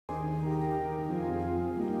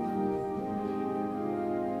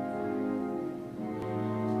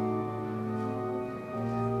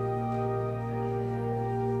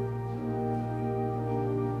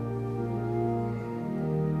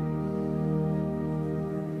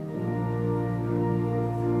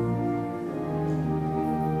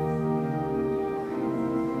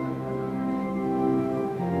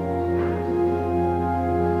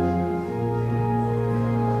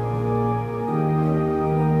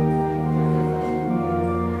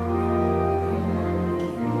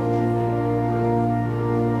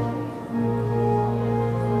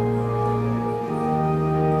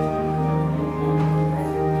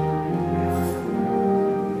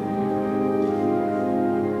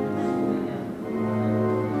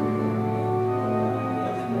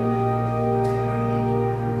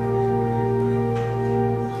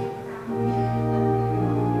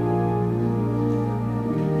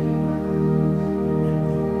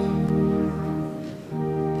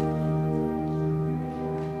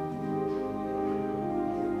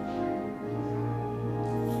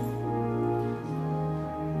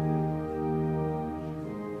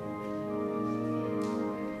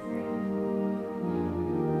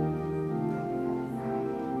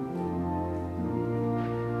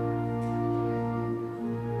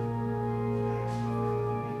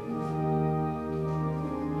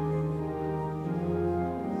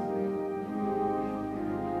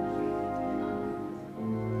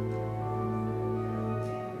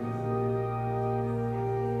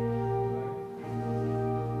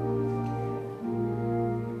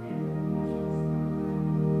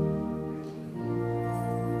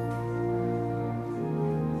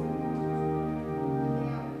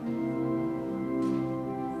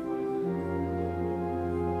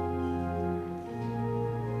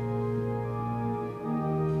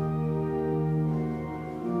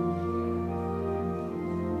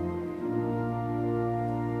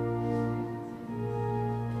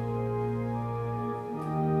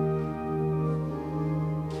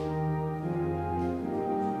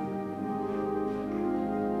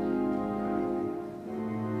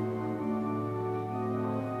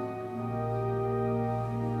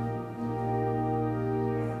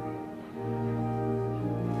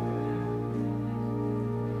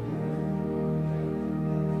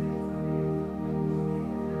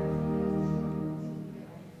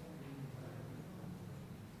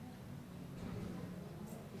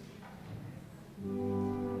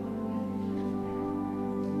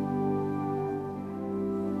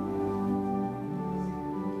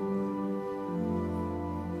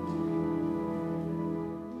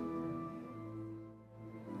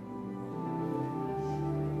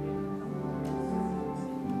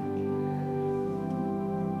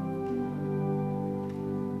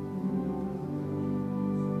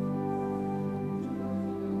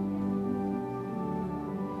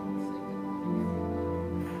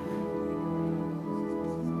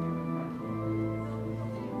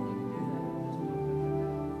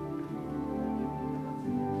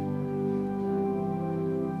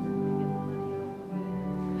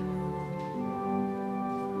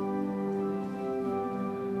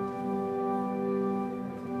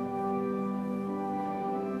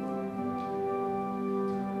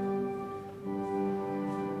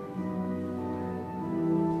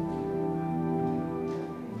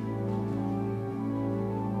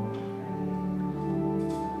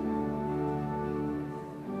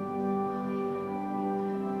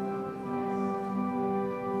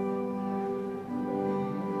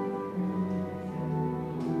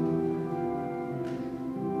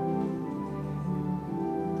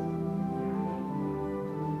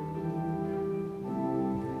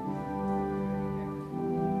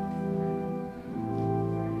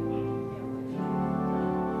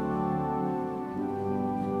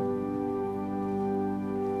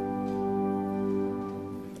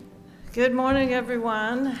Good morning,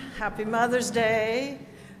 everyone. Happy Mother's Day.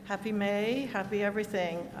 Happy May. Happy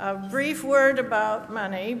everything. A brief word about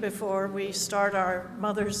money before we start our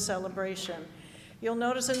Mother's celebration. You'll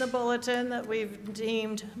notice in the bulletin that we've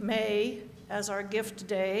deemed May as our gift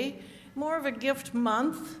day, more of a gift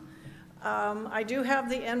month. I do have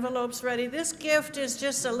the envelopes ready. This gift is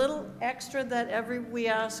just a little extra that we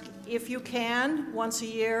ask, if you can, once a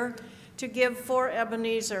year, to give for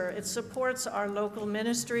Ebenezer. It supports our local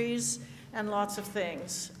ministries and lots of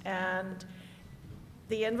things. And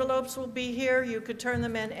the envelopes will be here. You could turn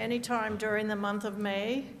them in anytime during the month of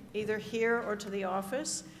May, either here or to the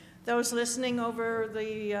office. Those listening over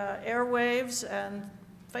the airwaves and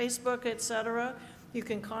Facebook, etc., you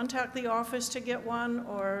can contact the office to get one,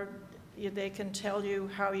 or they can tell you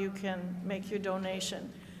how you can make your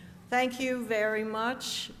donation. Thank you very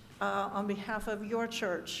much on behalf of your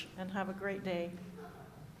church, and have a great day.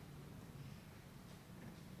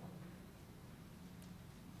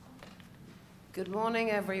 Good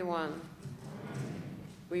morning, everyone.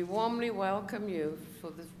 We warmly welcome you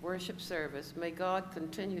for this worship service. May God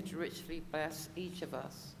continue to richly bless each of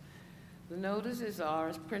us. The notices are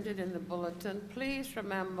as printed in the bulletin. Please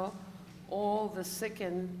remember all the sick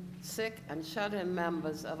and shut-in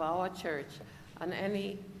members of our church and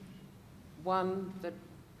any one that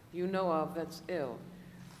you know of that's ill.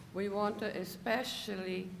 We want to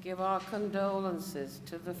especially give our condolences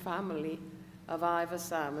to the family of Ivor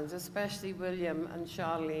Salmons, especially William and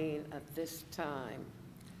Charlene at this time.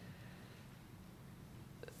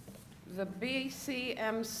 The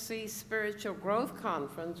BCMC Spiritual Growth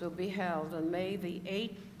Conference will be held on May the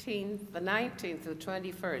 19th to the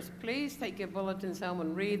 21st. Please take your bulletins home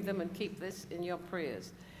and read them and keep this in your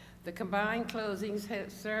prayers. The combined closing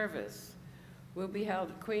service will be held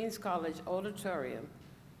at Queens College Auditorium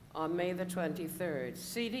on May the 23rd.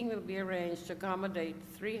 Seating will be arranged to accommodate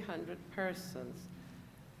 300 persons.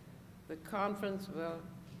 The conference will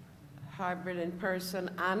hybrid in person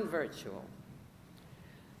and virtual.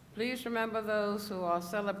 Please remember those who are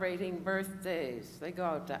celebrating birthdays. They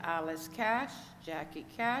go to Alice Cash, Jackie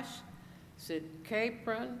Cash, Sid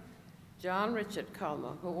Capron, John Richard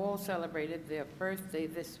Culmer, who all celebrated their birthday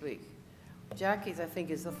this week. Jackie's, I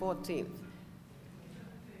think, is the 14th.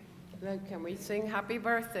 Then can we sing happy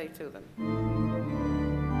birthday to them?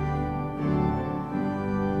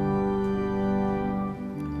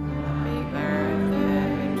 Happy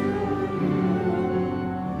birthday to you.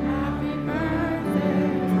 Happy birthday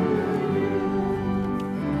to you.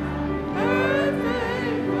 Birthday,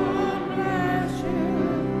 God bless you.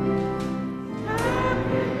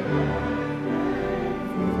 Happy birthday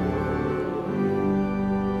to you.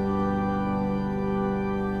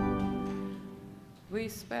 We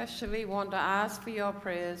especially want to ask for your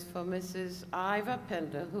prayers for Mrs. Ivor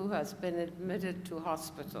Pender, who has been admitted to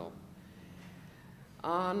hospital.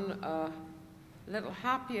 On a little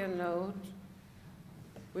happier note,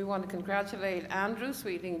 we want to congratulate Andrew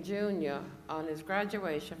Sweeting Jr. on his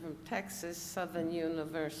graduation from Texas Southern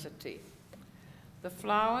University. The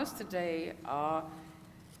flowers today are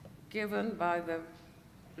given by the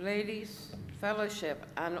Ladies Fellowship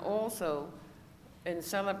and also in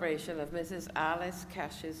celebration of Mrs. Alice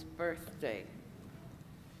Cash's birthday.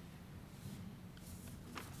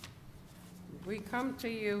 We come to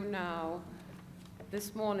you now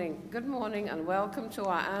this morning. Good morning and welcome to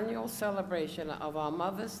our annual celebration of our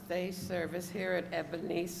Mother's Day service here at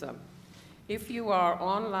Ebenezer. If you are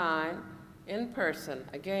online, in person,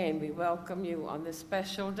 again, we welcome you on this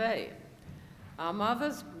special day. Our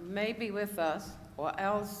mothers may be with us or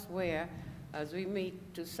elsewhere as we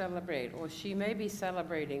meet to celebrate, or she may be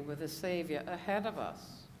celebrating with the Savior ahead of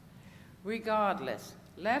us. Regardless,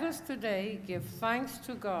 let us today give thanks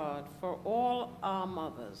to God for all our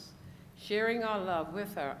mothers, sharing our love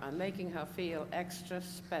with her and making her feel extra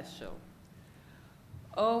special.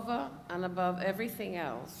 Over and above everything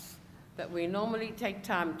else that we normally take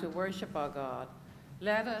time to worship our God,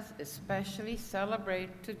 let us especially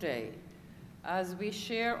celebrate today as we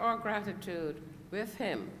share our gratitude with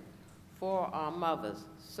Him for our mothers.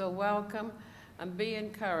 So welcome and be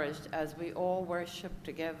encouraged as we all worship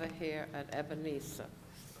together here at Ebenezer.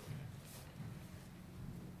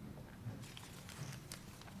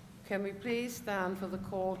 Can we please stand for the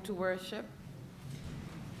call to worship?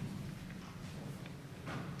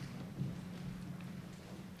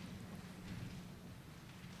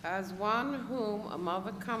 As one whom a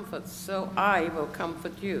mother comforts, so I will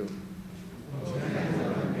comfort you.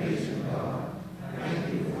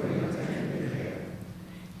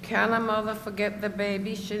 Can a mother forget the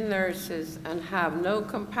baby she nurses and have no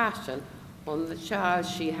compassion on the child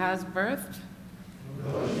she has birthed?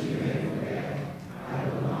 Though she may forget, I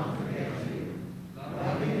will not forget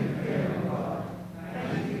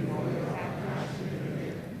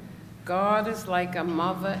God is like a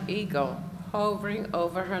mother eagle hovering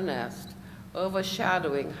over her nest,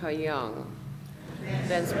 overshadowing her young,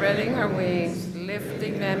 then spreading her wings,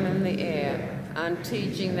 lifting them in the air, and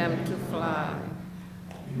teaching them to fly.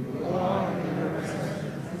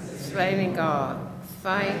 Explaining God,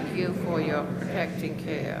 thank you for your protecting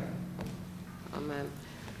care. Amen.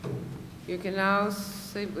 You can now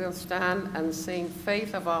see, we'll stand and sing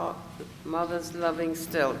Faith of Our Mothers Loving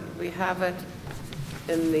Still. We have it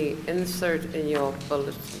in the insert in your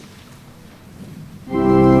bulletin.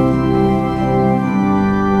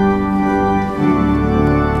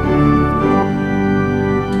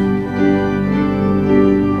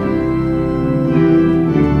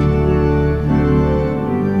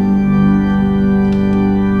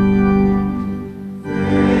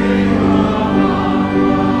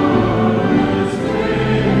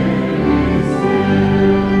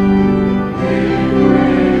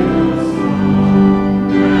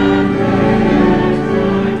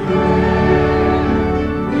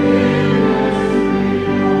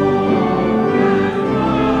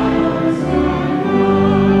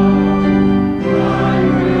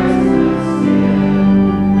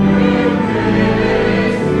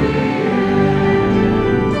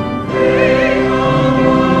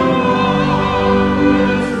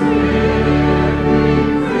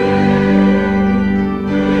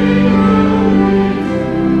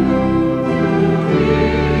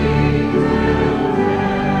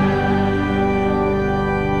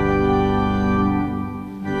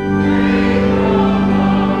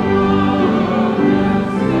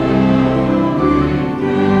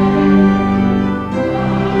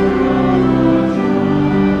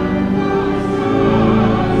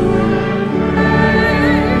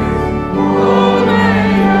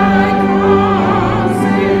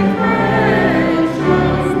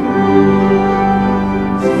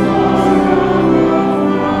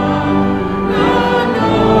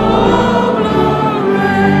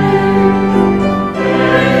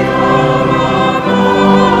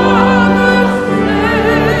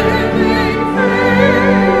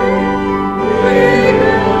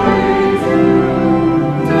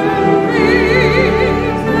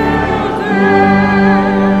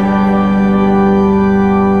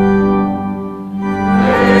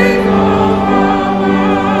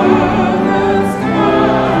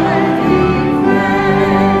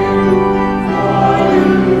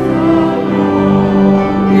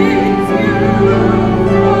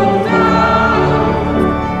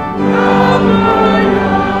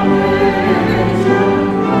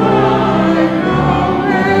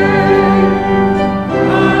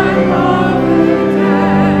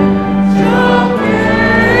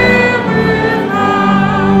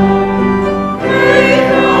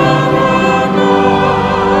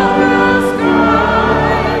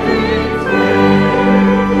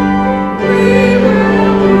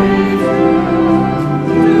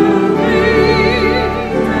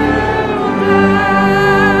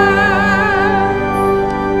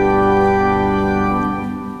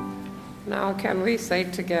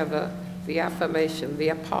 Together the affirmation, the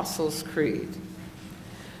Apostles' Creed.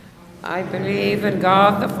 I believe in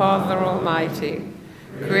God the Father Almighty,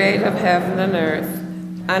 creator of heaven and earth,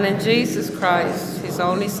 and in Jesus Christ, his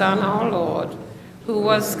only Son, our Lord, who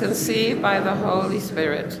was conceived by the Holy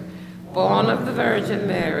Spirit, born of the Virgin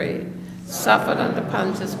Mary, suffered under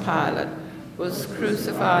Pontius Pilate, was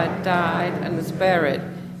crucified, died, and was buried.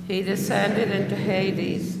 He descended into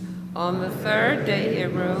Hades. On the third day he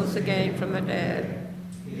arose again from the dead,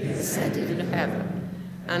 ascended into heaven,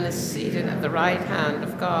 and is seated at the right hand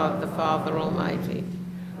of God the Father Almighty.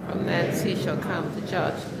 From thence he shall come to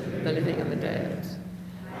judge the living and the dead.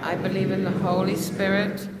 I believe in the Holy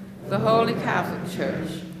Spirit, the Holy Catholic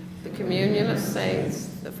Church, the communion of saints,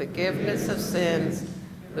 the forgiveness of sins,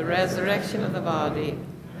 the resurrection of the body,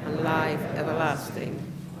 and life everlasting.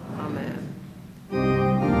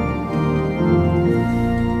 Amen.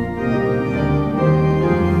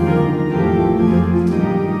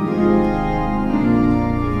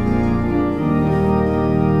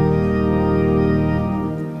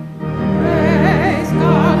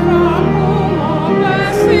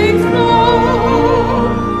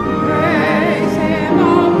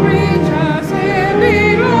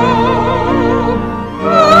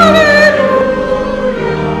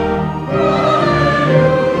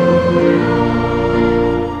 Hallelujah.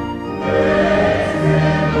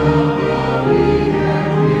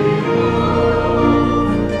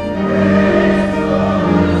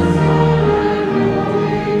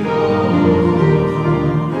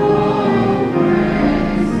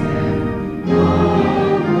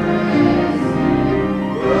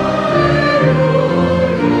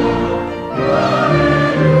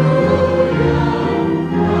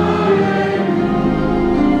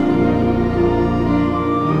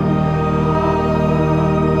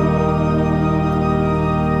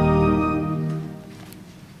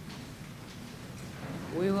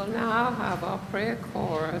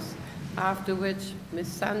 privilege, Ms.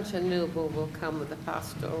 Sancha Noble will come with a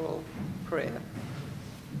pastoral prayer.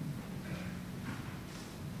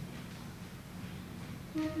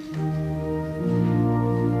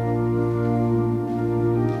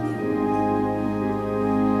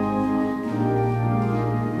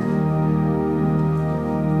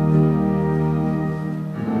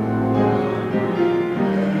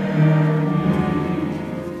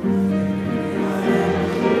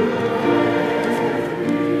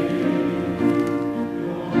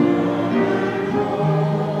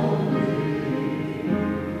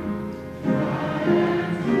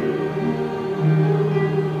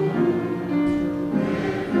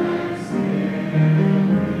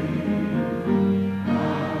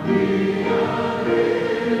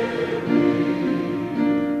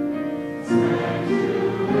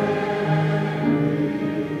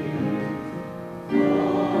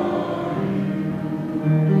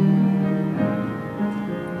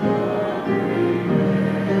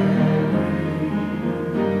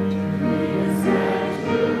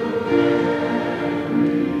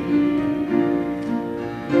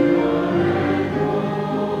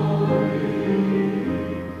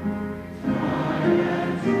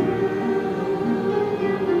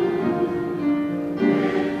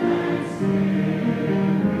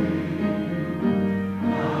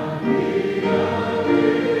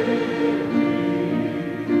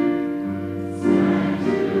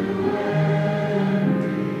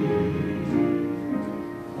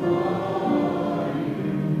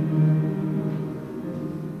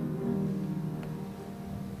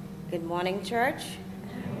 Good morning, church.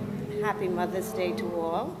 Happy Mother's Day to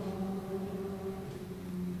all.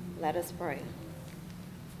 Let us pray.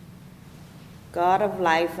 God of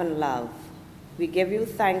life and love, we give you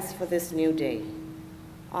thanks for this new day.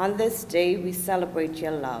 On this day, we celebrate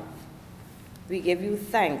your love. We give you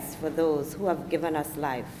thanks for those who have given us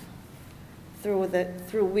life. Through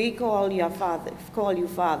we call you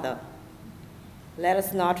Father. Let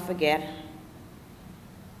us not forget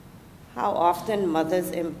how often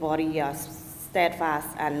mothers embody your steadfast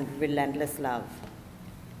and relentless love.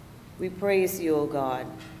 We praise you, O God,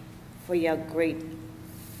 for your gift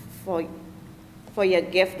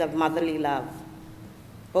of motherly love,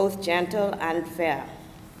 both gentle and fair,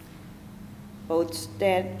 both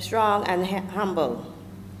strong and humble,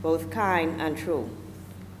 both kind and true.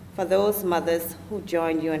 For those mothers who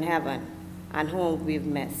join you in heaven and whom we've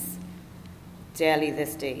missed dearly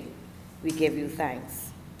this day, we give you thanks.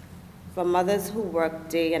 For mothers who work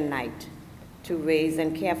day and night to raise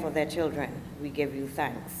and care for their children, we give you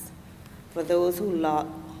thanks. For those who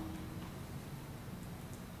lost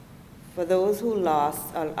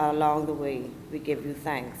along the way, we give you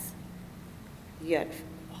thanks. Yet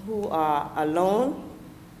who are alone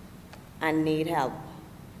and need help,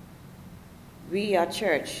 we, your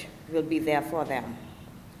church, will be there for them.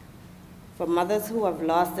 For mothers who have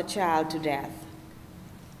lost a child to death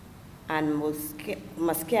and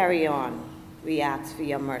must carry on, we ask for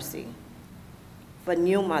your mercy. For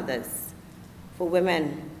new mothers, for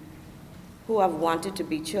women who have wanted to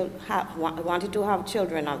have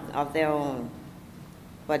children of their own,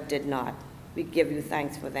 but did not, we give you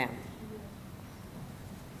thanks for them.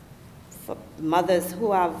 For mothers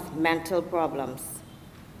who have mental problems,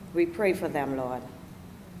 we pray for them, Lord,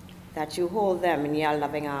 that you hold them in your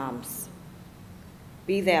loving arms.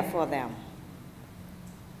 Be there for them.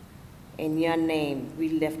 In your name, we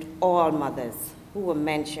lift all mothers who were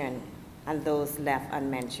mentioned and those left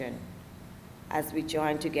unmentioned as we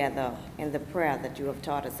join together in the prayer that you have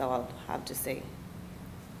taught us all how to say.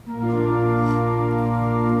 Father,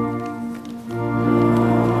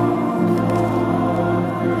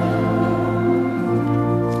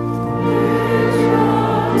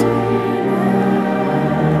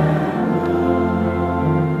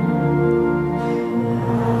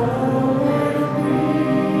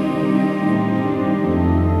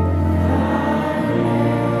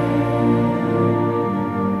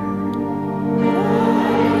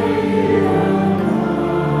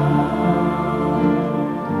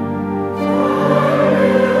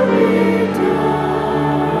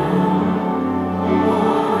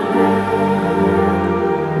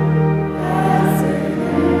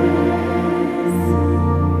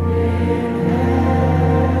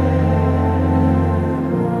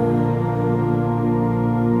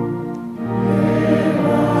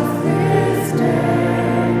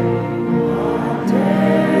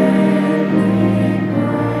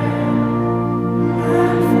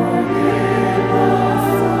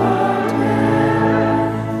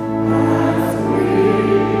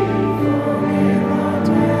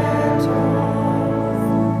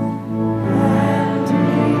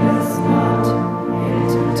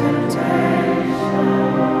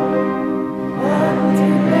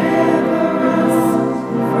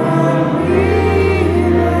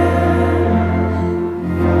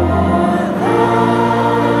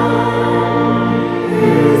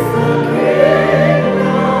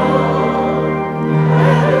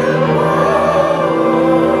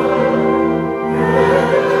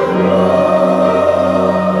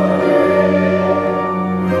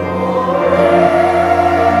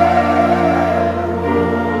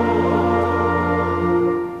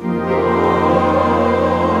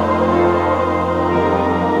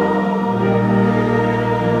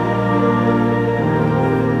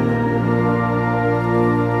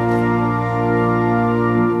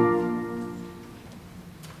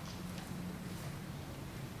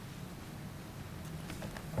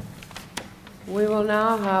 We will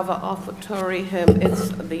now have an offertory hymn. It's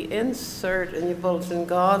the insert in your bulletin,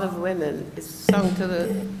 God of Women. It's sung to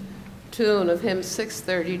the tune of hymn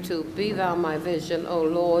 632, Be Thou My Vision, O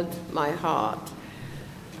Lord, my heart.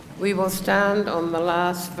 We will stand on the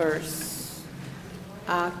last verse,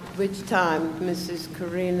 at which time Mrs.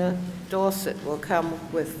 Karina Dorset will come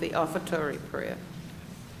with the offertory prayer.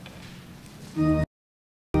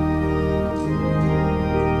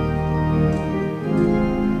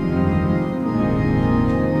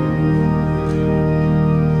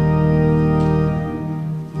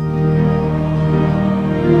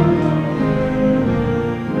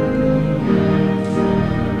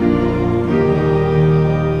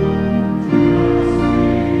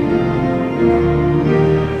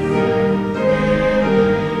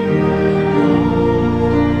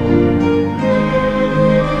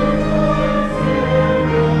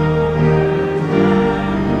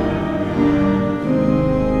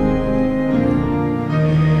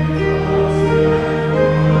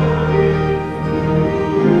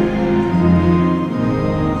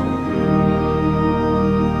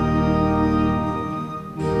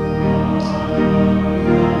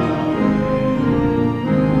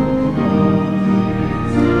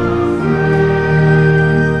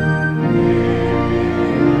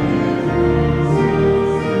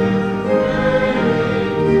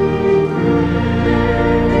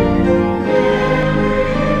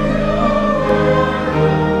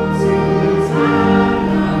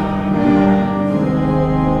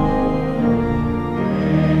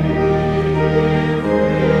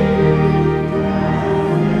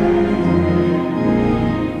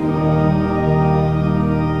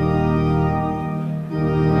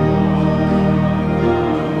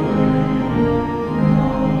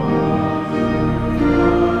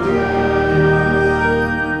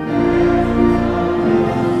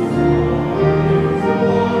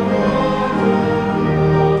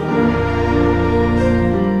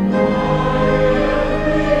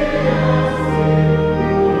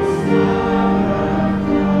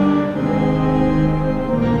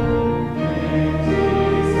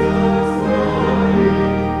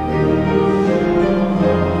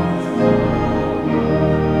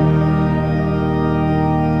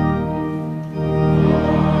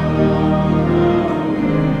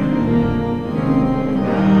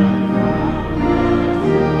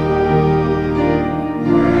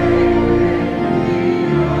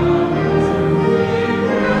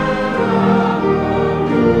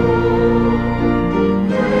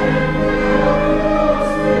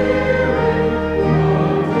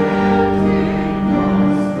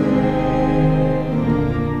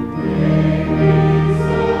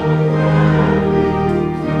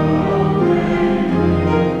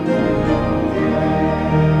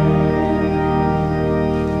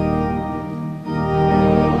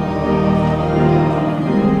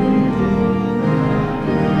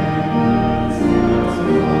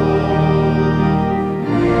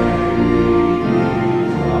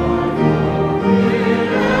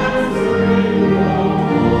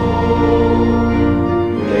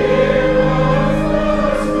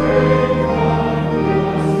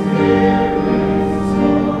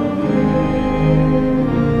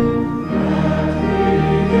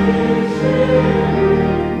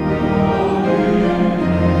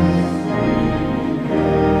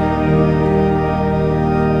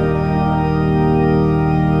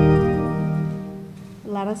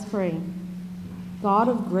 God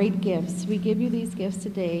of great gifts, we give you these gifts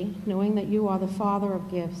today, knowing that you are the Father of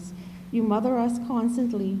gifts. You mother us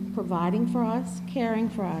constantly, providing for us, caring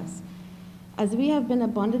for us. As we have been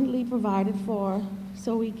abundantly provided for,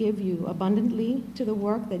 so we give you abundantly to the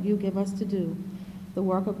work that you give us to do, the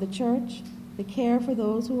work of the church, the care for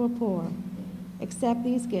those who are poor. Accept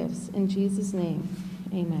these gifts in Jesus' name.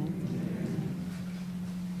 Amen.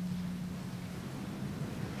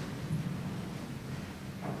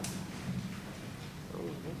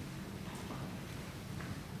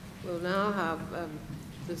 We'll now have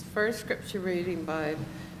this first scripture reading by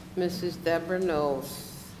Mrs. Deborah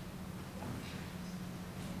Knowles.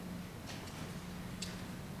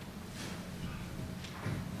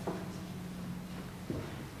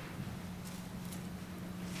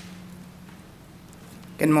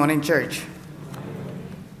 Good morning, church.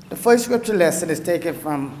 The first scripture lesson is taken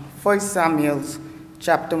from 1 Samuel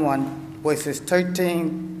chapter 1, verses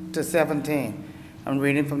 13 to 17. I'm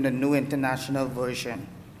reading from the New International Version.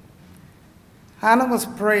 Hannah was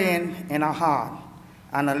praying in her heart,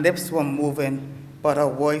 and her lips were moving, but her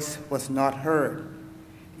voice was not heard.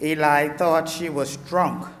 Eli thought she was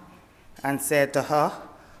drunk and said to her,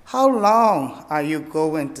 "How long are you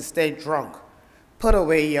going to stay drunk? Put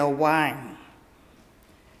away your wine."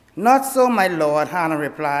 "Not so, my lord," Hannah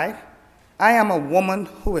replied. "I am a woman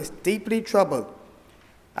who is deeply troubled.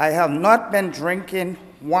 I have not been drinking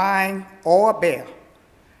wine or beer.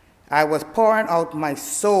 I was pouring out my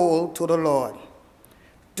soul to the Lord.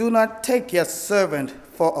 Do not take your servant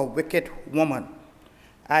for a wicked woman.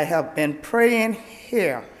 I have been praying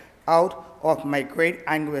here out of my great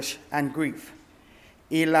anguish and grief."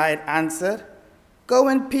 Eli answered, "Go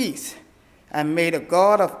in peace, and may the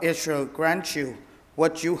God of Israel grant you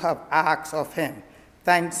what you have asked of him.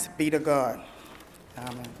 Thanks be to God."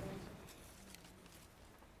 Amen.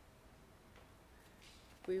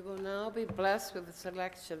 We will now be blessed with a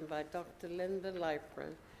selection by Dr. Linda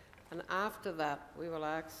Leifrin, and after that, we will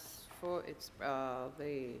ask for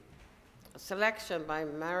the selection by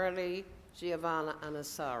Marilee Giovanna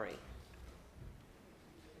Anasari.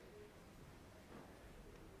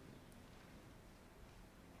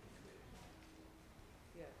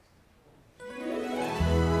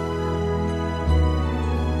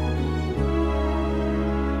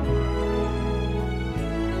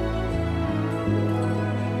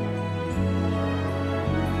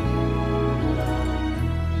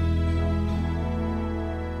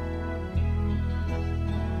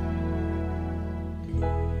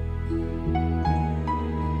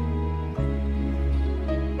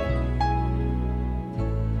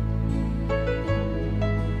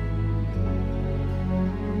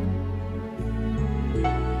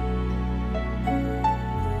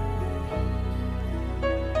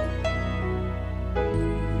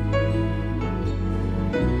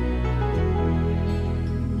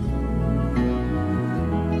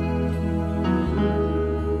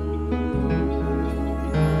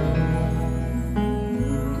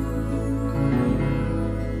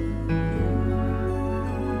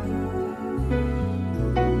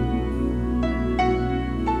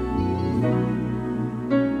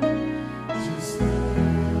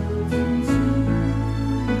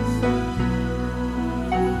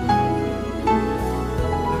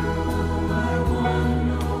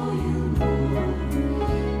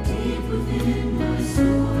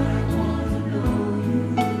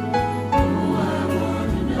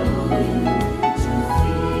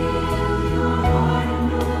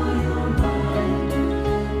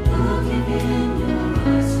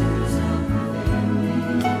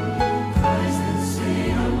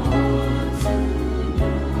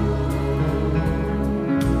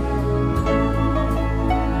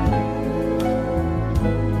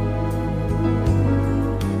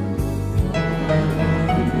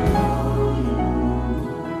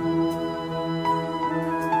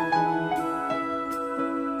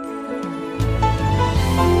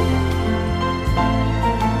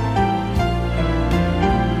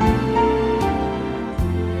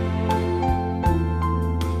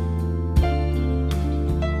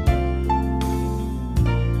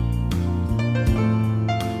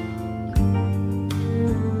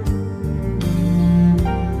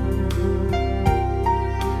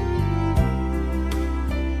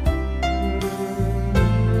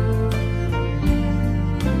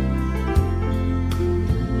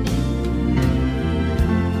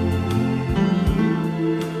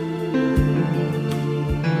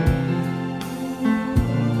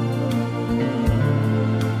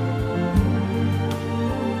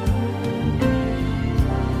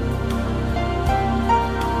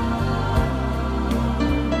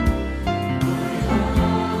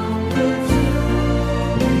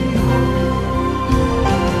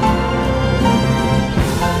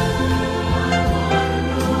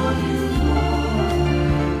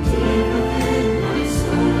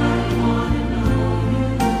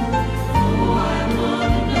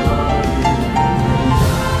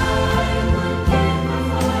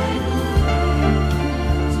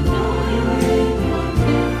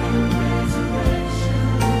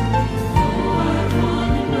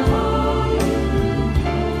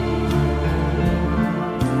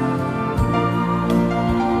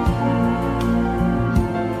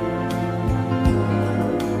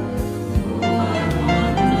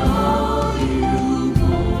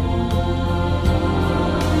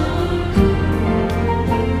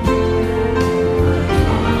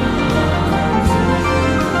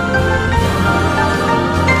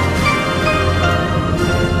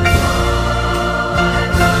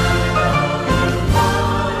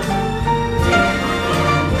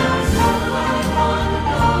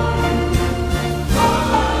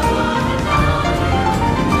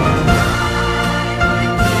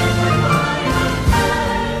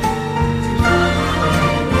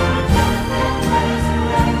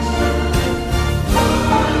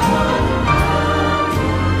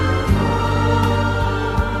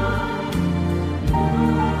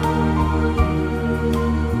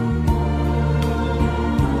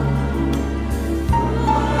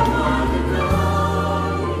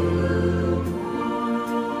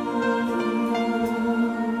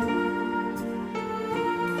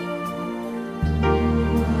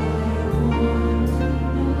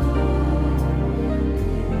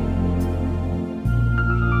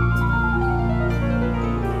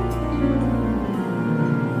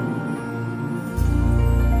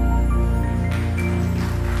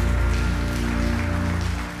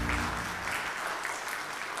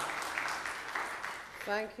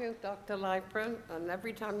 Thank you, Dr. Lightburn. And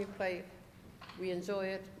every time you play, we enjoy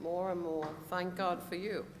it more and more. Thank God for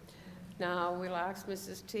you. Now we'll ask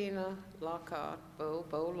Mrs. Tina Lockhart,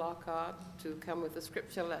 Bo Lockhart, to come with a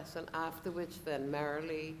scripture lesson, after which then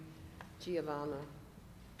Marilee, Giovanna,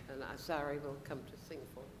 and Azari will come to sing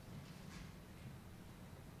for us.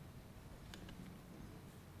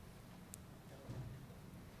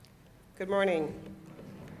 Good morning.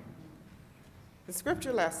 The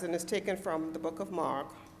scripture lesson is taken from the book of Mark,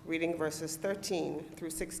 reading verses 13 through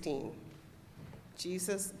 16.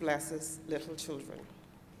 Jesus blesses little children.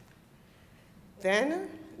 Then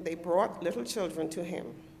they brought little children to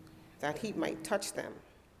him, that he might touch them.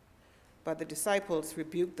 But the disciples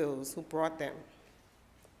rebuked those who brought them.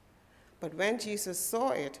 But when Jesus saw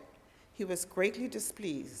it, he was greatly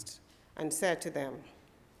displeased and said to them,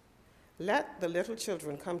 "Let the little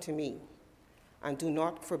children come to me, and do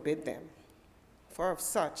not forbid them, for of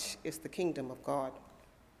such is the kingdom of God.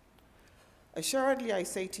 Assuredly I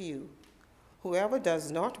say to you, whoever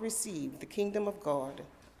does not receive the kingdom of God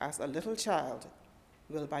as a little child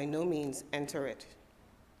will by no means enter it."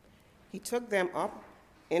 He took them up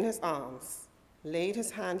in his arms, laid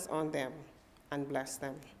his hands on them, and blessed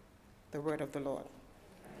them. The word of the Lord.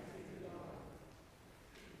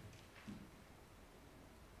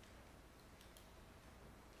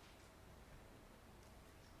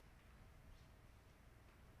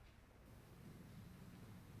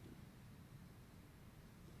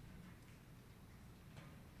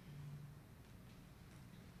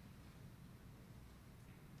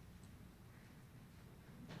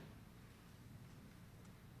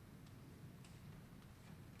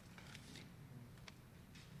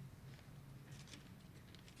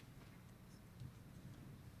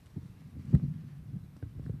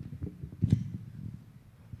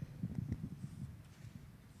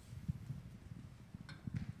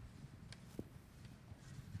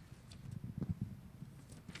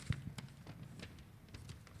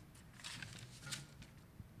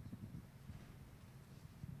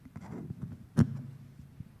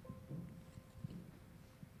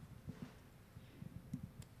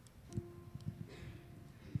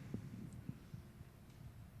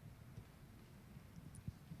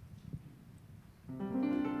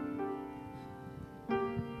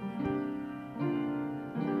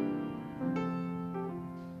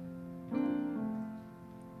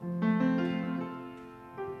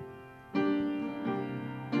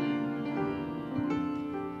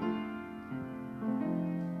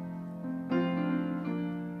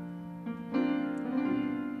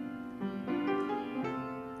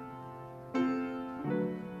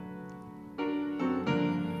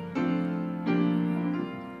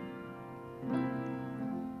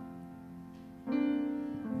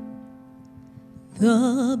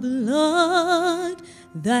 The blood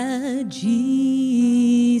that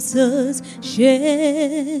Jesus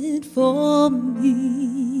shed for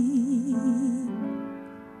me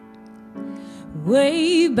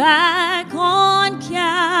way back on Calvary,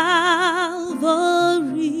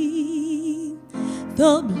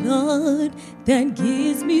 the blood that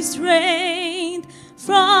gives me strength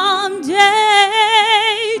from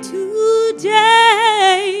day to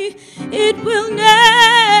day, it will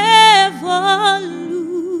never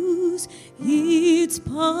lose its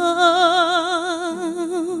power,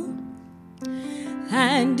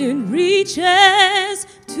 and it reaches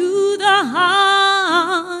to the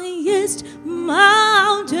highest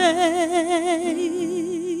mountain,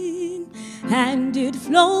 and it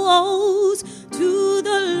flows to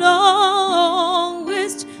the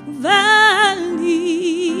lowest valley.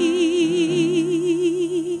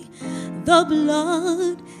 The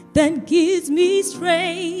blood that gives me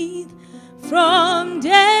strength from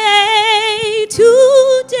day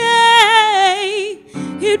to day,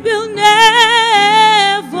 it will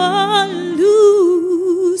never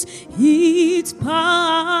lose its power.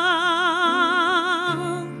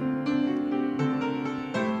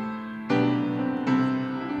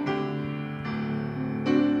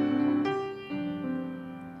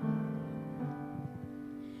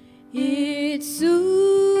 It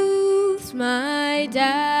soothes my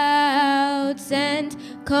doubts and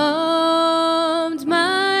calmed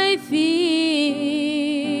my fears,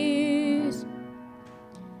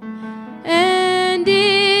 and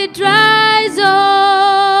it dries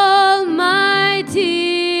all my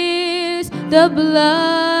tears. The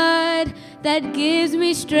blood that gives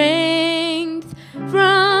me strength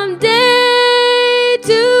from day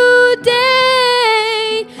to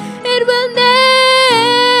day, it will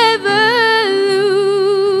never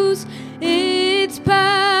lose its power,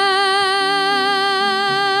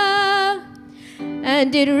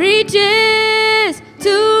 and it reaches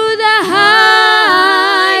to the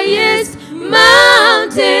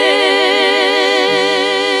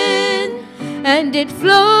and it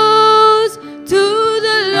flows to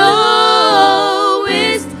the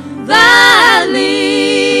lowest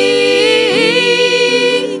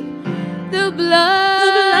valley. The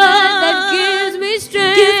blood that gives me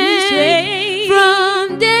strength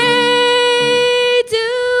from day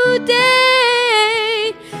to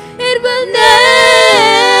day, it will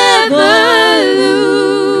never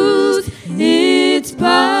lose its power.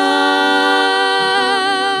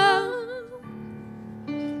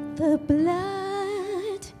 The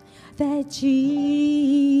blood that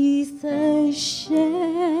Jesus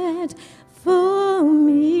shed for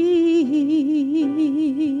me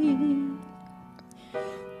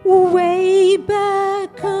way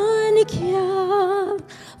back on Calvary.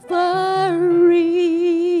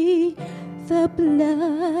 The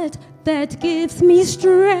blood that gives me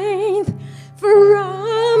strength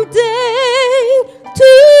from day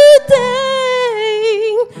to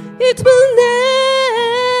day, it will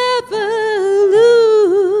never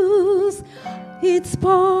lose its power.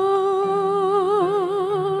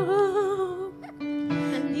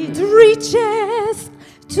 It reaches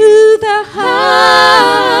to the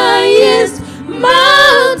highest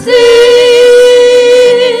mountain.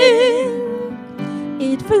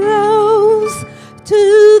 It flows to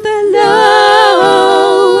the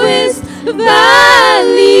lowest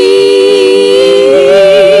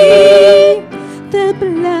valley. The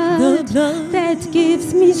blood that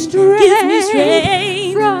gives me strength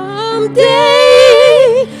from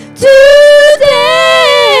day to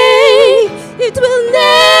day, it will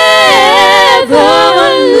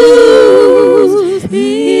never lose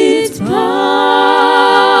its power.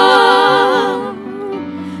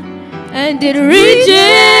 And it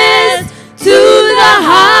reaches to the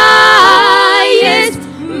highest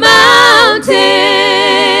mountain,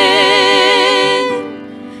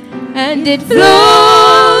 and it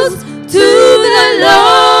flows to the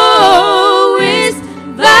lowest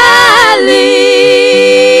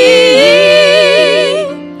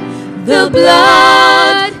valley. The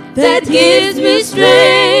blood that gives me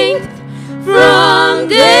strength from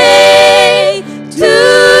day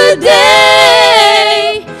to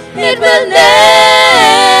day, it will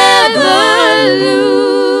never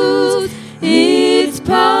lose its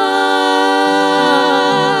power.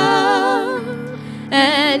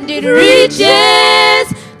 And it reaches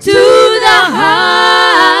to the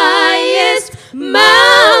highest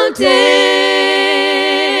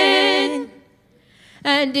mountain,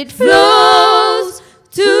 and it flows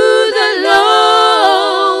to the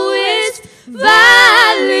lowest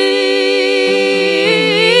valley.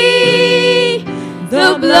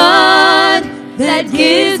 The blood that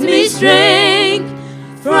gives me strength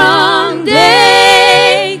from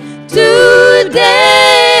day to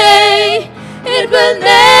day, it will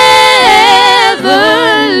never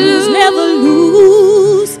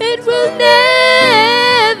lose, it will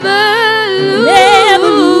never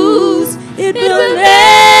lose, it will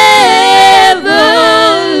never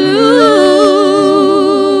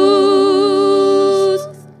lose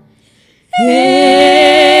its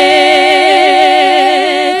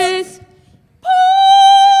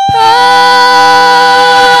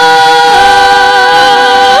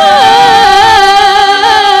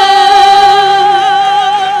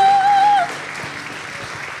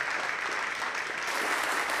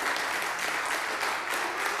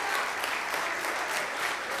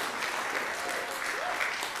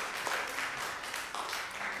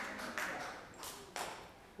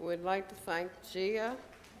We'd like to thank Gia,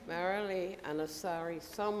 Marilee, and Asari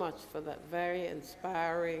so much for that very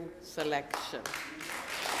inspiring selection.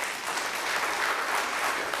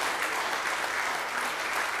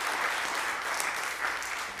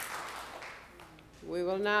 We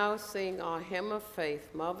will now sing our hymn of faith,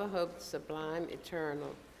 Motherhood Sublime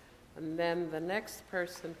Eternal. And then the next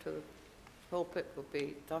person to the pulpit will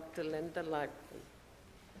be Dr. Linda Lightman.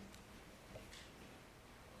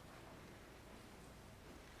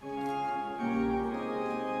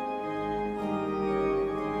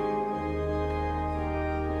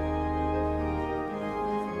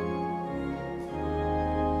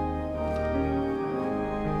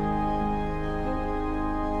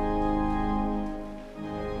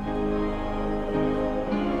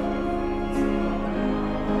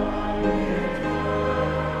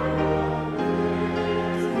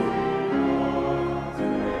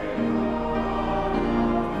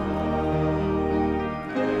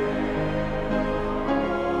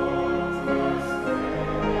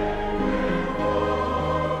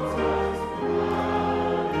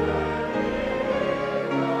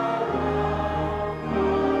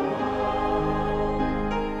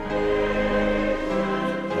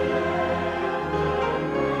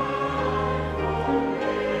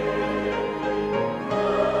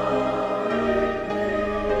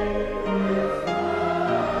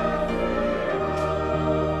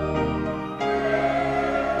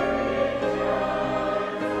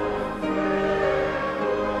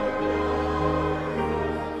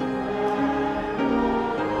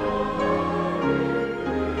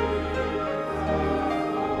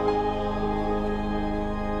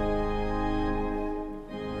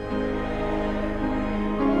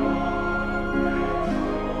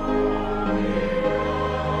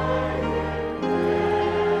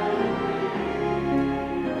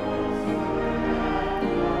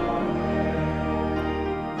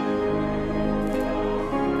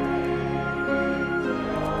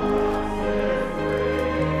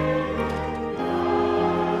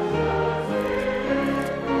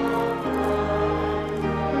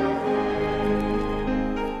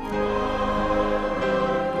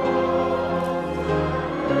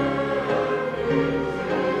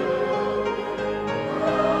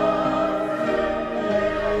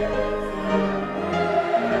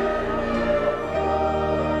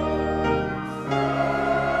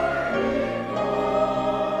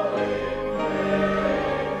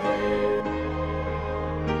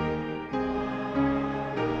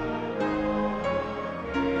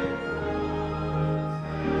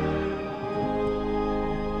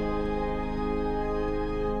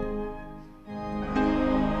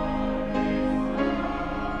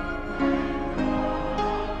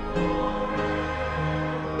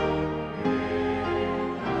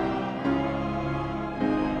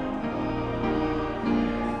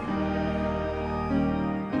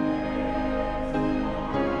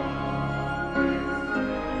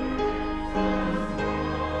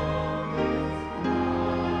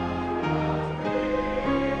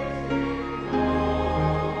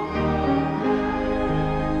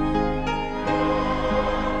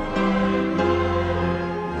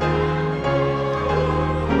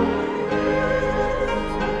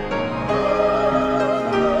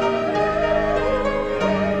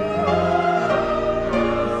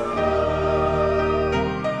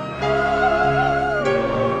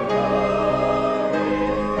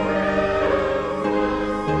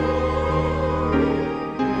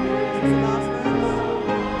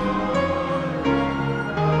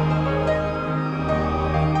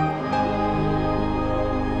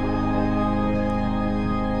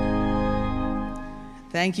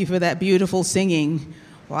 Thank you for that beautiful singing.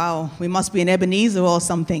 Wow, we must be in Ebenezer or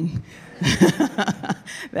something.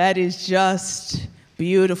 That is just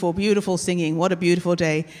beautiful, beautiful singing. What a beautiful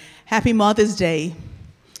day. Happy Mother's Day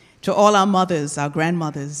to all our mothers, our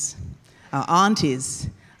grandmothers, our aunties,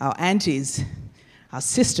 our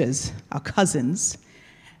sisters, our cousins.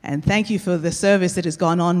 And thank you for the service that has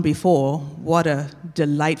gone on before. What a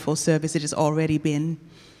delightful service it has already been.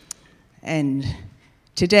 And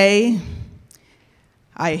today,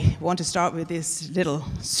 I want to start with this little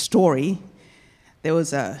story. There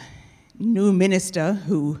was a new minister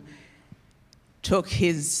who took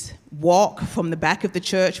his walk from the back of the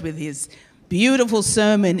church with his beautiful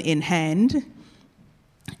sermon in hand,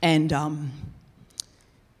 and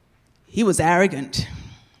he was arrogant.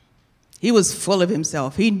 He was full of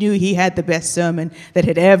himself. He knew he had the best sermon that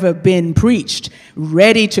had ever been preached,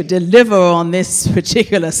 ready to deliver on this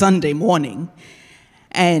particular Sunday morning.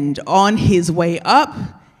 And on his way up,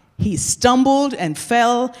 he stumbled and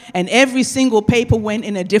fell, and every single paper went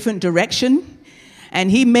in a different direction.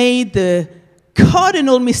 And he made the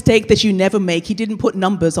cardinal mistake that you never make. He didn't put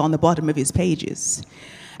numbers on the bottom of his pages.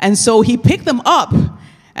 And so he picked them up,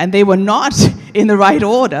 and they were not in the right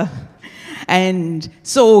order. And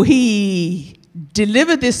so he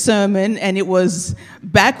delivered this sermon, and it was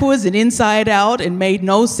backwards and inside out and made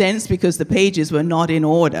no sense because the pages were not in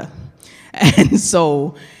order. And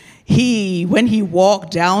so when he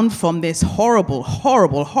walked down from this horrible,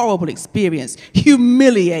 horrible, horrible experience,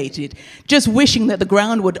 humiliated, just wishing that the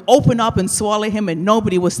ground would open up and swallow him and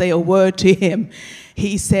nobody would say a word to him,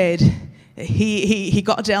 he said, he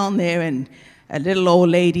got down there, and a little old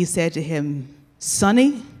lady said to him,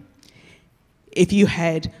 "Sonny, if you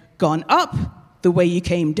had gone up the way you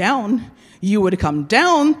came down, you would have come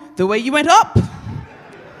down the way you went up."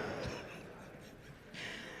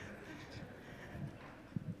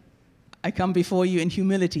 I come before you in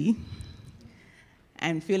humility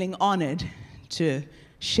and feeling honored to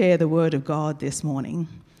share the word of God this morning.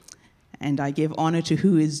 And I give honor to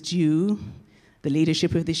who is due, the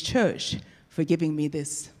leadership of this church, for giving me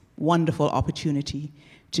this wonderful opportunity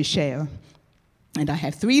to share. And I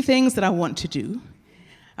have three things that I want to do.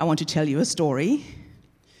 I want to tell you a story.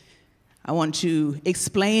 I want to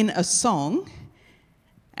explain a song.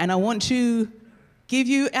 And I want to give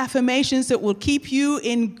you affirmations that will keep you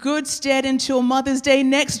in good stead until Mother's Day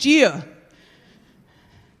next year.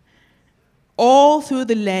 All through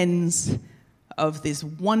the lens of this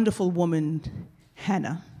wonderful woman,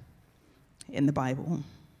 Hannah, in the Bible.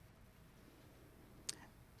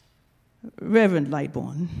 Reverend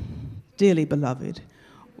Lightbourne, dearly beloved,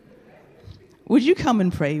 would you come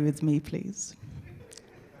and pray with me, please?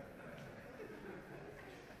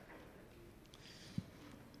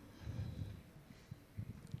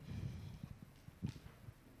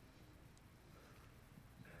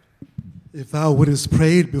 If thou wouldest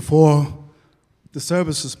prayed before the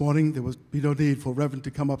service this morning, there would be no need for Reverend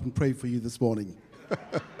to come up and pray for you this morning.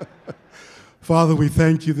 Father, we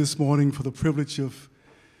thank you this morning for the privilege of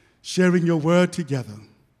sharing your word together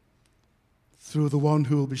through the one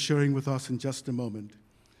who will be sharing with us in just a moment.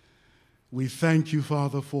 We thank you,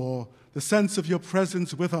 Father, for the sense of your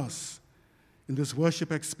presence with us in this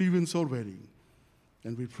worship experience already.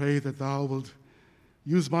 And we pray that thou wilt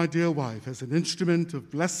use my dear wife as an instrument of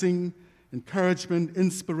blessing, encouragement,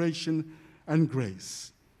 inspiration, and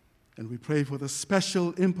grace. And we pray for the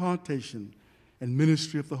special impartation and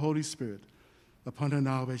ministry of the Holy Spirit upon her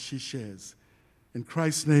now as she shares. In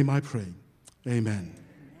Christ's name I pray. Amen.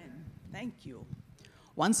 Amen. Thank you.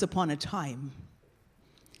 Once upon a time,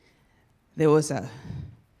 there was a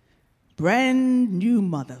brand new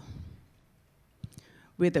mother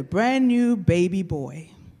with a brand new baby boy.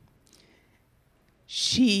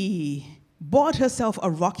 She bought herself a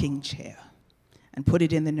rocking chair and put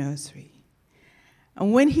it in the nursery.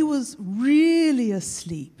 And when he was really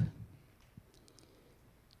asleep,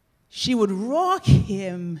 she would rock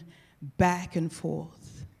him back and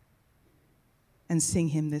forth and sing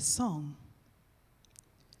him this song.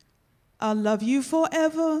 I'll love you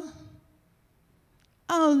forever.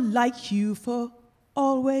 I'll like you for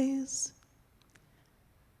always.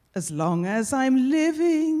 As long as I'm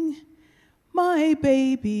living, my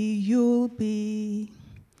baby you'll be.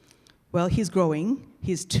 Well, he's growing.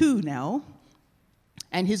 He's 2 now.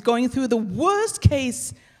 And he's going through the worst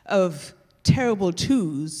case of terrible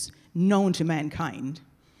twos known to mankind.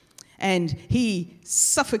 And he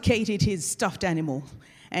suffocated his stuffed animal.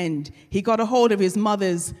 And he got a hold of his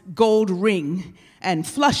mother's gold ring and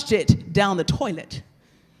flushed it down the toilet.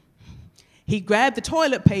 He grabbed the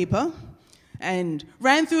toilet paper and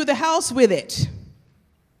ran through the house with it.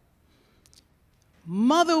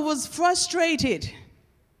 Mother was frustrated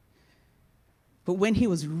But when he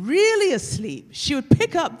was really asleep, she would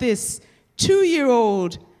pick up this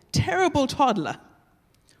 2-year-old terrible toddler,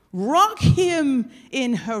 rock him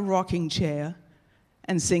in her rocking chair,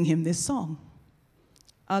 and sing him this song.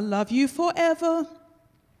 I'll love you forever.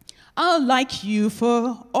 I'll like you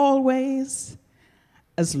for always.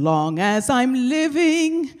 As long as I'm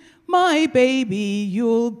living, my baby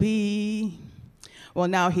you'll be. Well,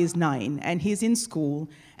 now he's 9, and he's in school,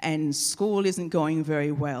 and school isn't going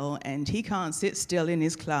very well, and he can't sit still in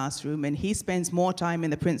his classroom, and he spends more time in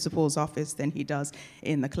the principal's office than he does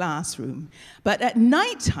in the classroom. But at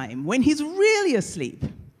nighttime, when he's really asleep,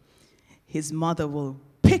 his mother will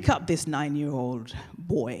pick up this 9-year-old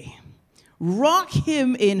boy, rock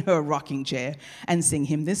him in her rocking chair, and sing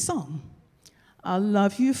him this song. I'll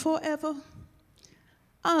love you forever.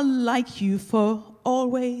 I'll like you for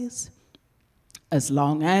always. As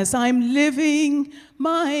long as I'm living,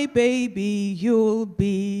 my baby you'll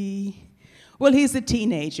be. Well, he's a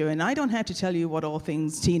teenager, and I don't have to tell you what all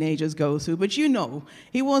things teenagers go through, but you know,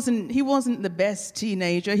 he wasn't the best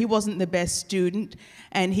teenager, he wasn't the best student,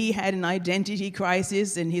 and he had an identity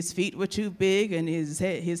crisis, and his feet were too big, and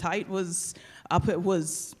his height was up, it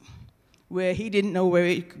was where he didn't know where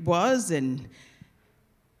it was,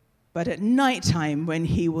 but at nighttime, when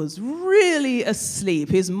he was really asleep,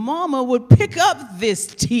 his mama would pick up this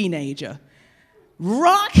teenager,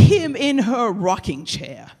 rock him in her rocking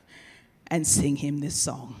chair, and sing him this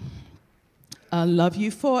song. I'll love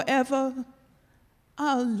you forever.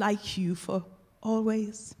 I'll like you for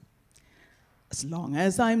always. As long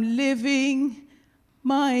as I'm living,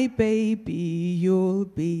 my baby you'll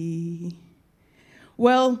be.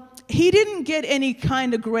 Well, he didn't get any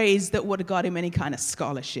kind of grades that would have got him any kind of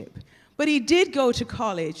scholarship. But he did go to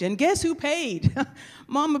college, and guess who paid?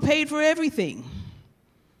 Mama paid for everything.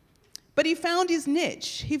 But he found his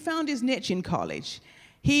niche. He found his niche in college.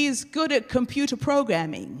 He's good at computer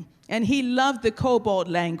programming, and he loved the COBOL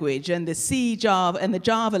language and the C Java and the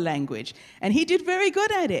Java language, and he did very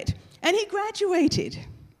good at it, and he graduated.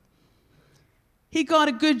 He got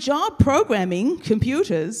a good job programming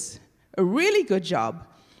computers, a really good job.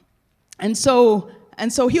 And so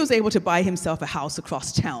he was able to buy himself a house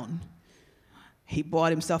across town. He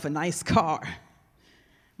bought himself a nice car.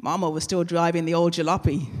 Mama was still driving the old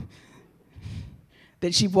jalopy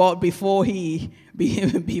that she bought before he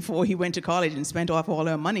went to college and spent off all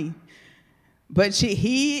her money. But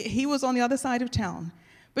he was on the other side of town.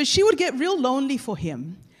 But she would get real lonely for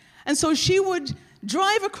him. And so she would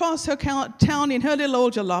drive across her town in her little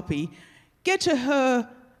old jalopy, get to her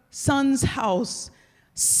son's house,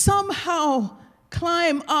 somehow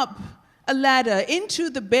climb up a ladder into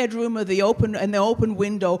the bedroom of the open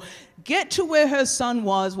window, get to where her son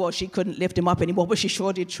was. Well, she couldn't lift him up anymore, but she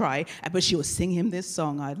sure did try. But she would sing him this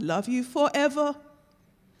song, I'd love you forever.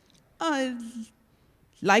 I'll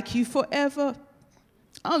like you forever.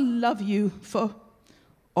 I'll love you for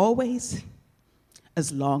always.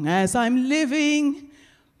 As long as I'm living,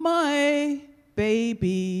 my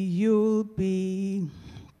baby you'll be.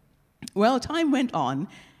 Well, time went on,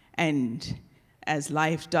 and as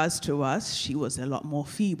life does to us, she was a lot more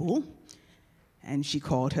feeble, and she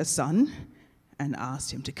called her son and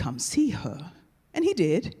asked him to come see her. And he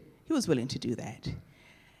did. He was willing to do that.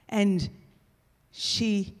 And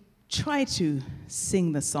she tried to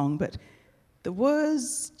sing the song, but the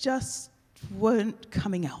words just weren't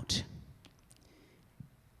coming out.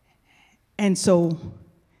 And so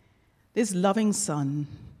this loving son,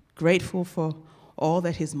 grateful for all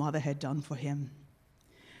that his mother had done for him,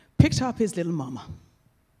 picked up his little mama,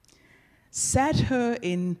 sat her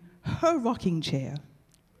in her rocking chair,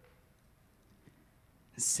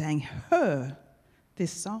 and sang her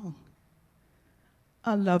this song.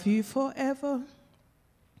 I'll love you forever.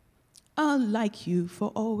 I'll like you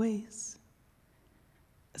for always.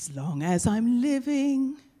 As long as I'm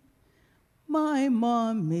living, my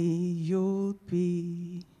mommy you'll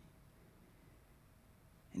be.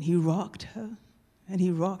 And he rocked her, and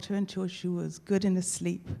he rocked her until she was good and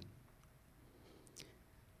asleep.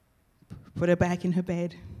 Put her back in her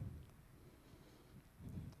bed,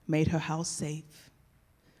 made her house safe,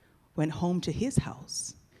 went home to his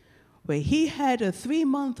house, where he had a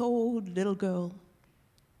 3-month-old little girl,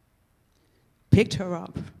 picked her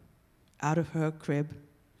up out of her crib,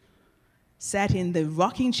 sat in the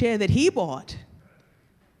rocking chair that he bought,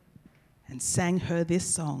 and sang her this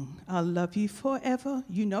song, I'll love you forever.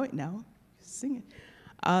 You know it now. Sing it.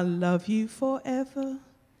 I'll love you forever.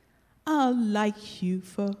 I'll like you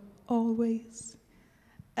for always.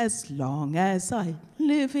 As long as I'm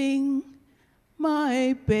living,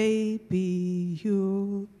 my baby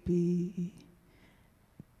you'll be.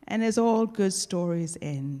 And as all good stories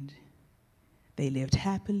end, they lived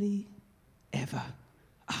happily ever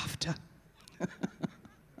after.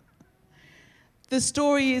 The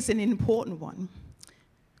story is an important one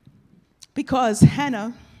because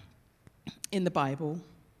Hannah in the Bible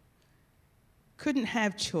couldn't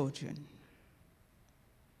have children.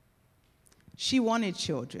 She wanted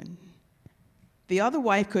children. The other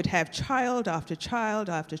wife could have child after child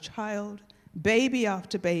after child, baby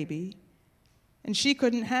after baby, and she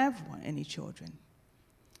couldn't have any children.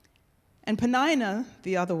 And Peninnah,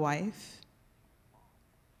 the other wife,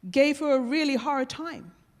 gave her a really hard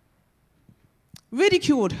time,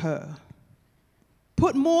 ridiculed her,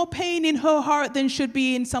 put more pain in her heart than should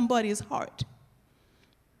be in somebody's heart.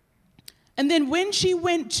 And then when she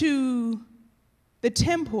went to the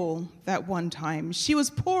temple that one time, she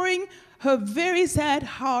was pouring her very sad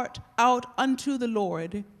heart out unto the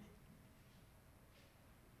Lord.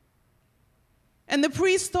 And the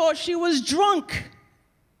priest thought she was drunk.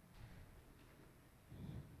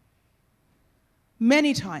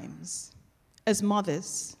 Many times, as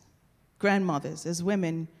mothers, grandmothers, as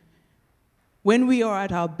women, when we are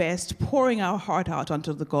at our best, pouring our heart out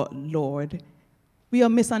unto the Lord, we are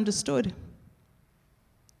misunderstood.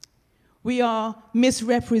 We are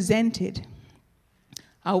misrepresented.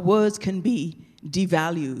 Our words can be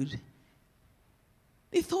devalued.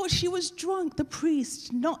 They thought she was drunk, the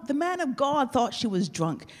priest, not the man of God thought she was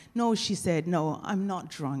drunk. No, she said, no, I'm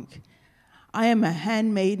not drunk. I am a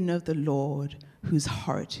handmaiden of the Lord whose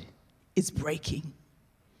heart is breaking.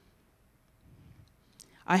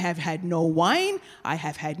 I have had no wine, I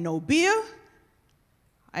have had no beer.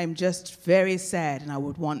 I am just very sad, and I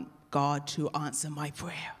would want God to answer my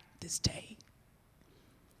prayer this day.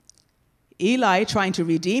 Eli, trying to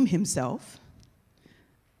redeem himself,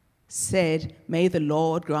 said, may the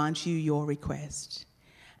Lord grant you your request.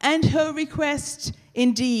 And her request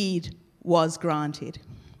indeed was granted.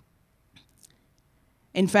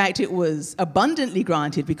 In fact, it was abundantly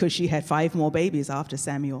granted because she had 5 more babies after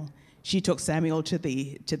Samuel. She took Samuel to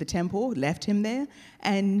the temple, left him there,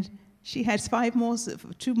 and she had 2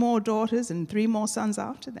 more daughters and 3 more sons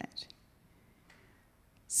after that.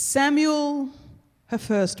 Samuel, her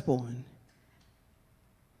firstborn,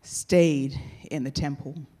 stayed in the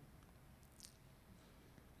temple.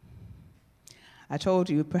 I told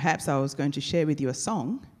you perhaps I was going to share with you a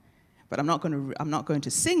song, but I'm not going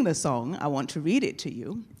to sing the song. I want to read it to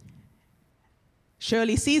you.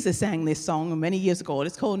 Shirley Caesar sang this song many years ago.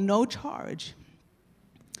 It's called No Charge.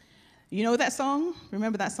 You know that song?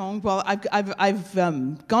 Remember that song? Well,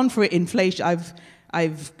 I've gone for inflation.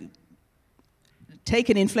 I've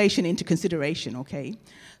taken inflation into consideration, okay?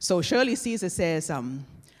 So Shirley Caesar says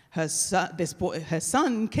her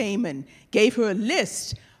son came and gave her a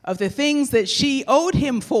list of the things that she owed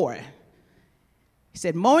him for. He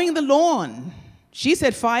said, mowing the lawn. She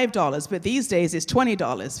said $5, but these days it's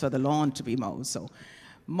 $20 for the lawn to be mowed. So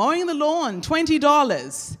mowing the lawn,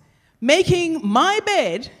 $20. Making my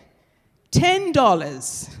bed,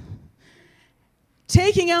 $10.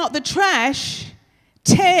 Taking out the trash,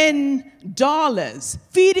 $10.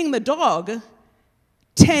 Feeding the dog,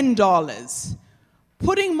 $10.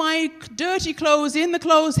 Putting my dirty clothes in the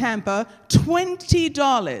clothes hamper,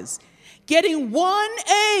 $20. Getting 1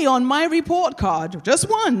 A on my report card, just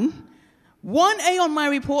one A on my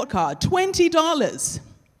report card, $20.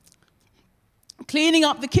 Cleaning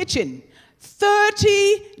up the kitchen,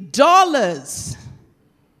 $30.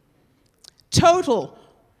 Total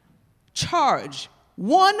charge,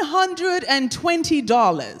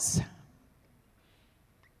 $120.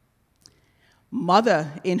 Mother,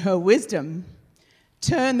 in her wisdom,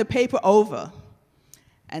 turned the paper over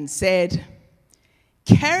and said,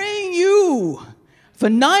 carrying you for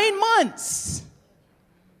 9 months.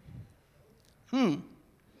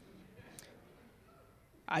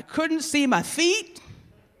 I couldn't see my feet.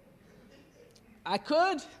 I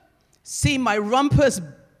could see my rumpus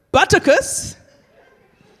buttock.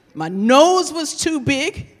 My nose was too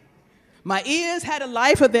big. My ears had a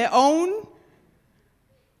life of their own.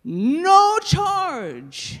 No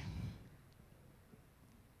charge.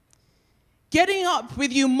 Getting up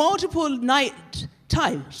with you multiple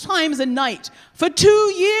times a night for 2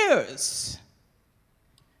 years.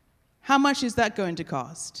 How much is that going to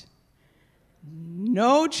cost?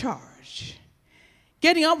 No charge.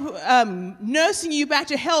 Getting up, nursing you back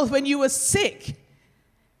to health when you were sick.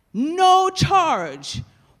 No charge.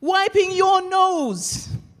 Wiping your nose.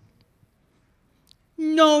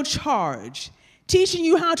 No charge. Teaching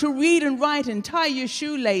you how to read and write and tie your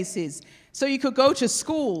shoelaces so you could go to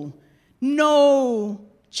school. No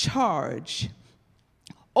charge.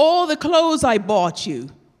 All the clothes I bought you,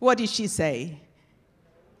 what did she say?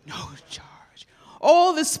 No charge.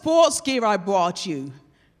 all the sports gear I brought you,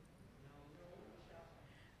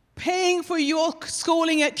 paying for your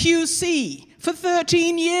schooling at QC for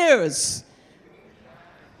 13 years,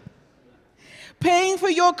 paying for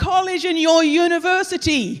your college and your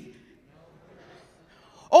university,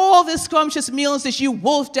 all the scrumptious meals that you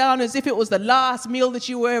wolfed down as if it was the last meal that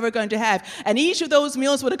you were ever going to have. And each of those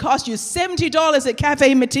meals would have cost you $70 at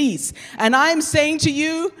Cafe Matisse. And I'm saying to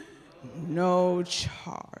you, no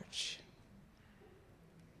charge.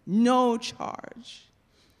 No charge.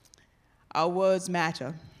 Our words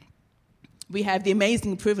matter. We have the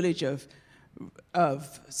amazing privilege of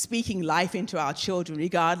speaking life into our children,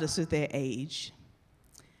 regardless of their age.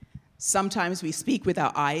 Sometimes we speak with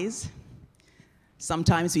our eyes.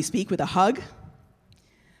 Sometimes we speak with a hug.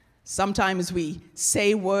 Sometimes we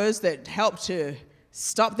say words that help to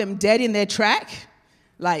stop them dead in their track,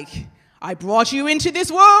 like, I brought you into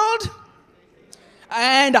this world,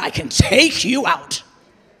 and I can take you out.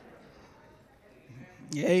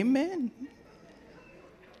 Amen.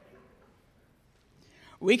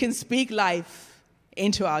 We can speak life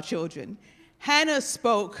into our children. Hannah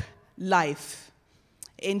spoke life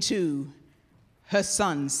into her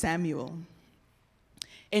son, Samuel.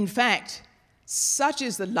 In fact, such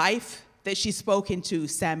is the life that she spoke into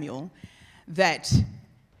Samuel that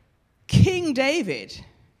King David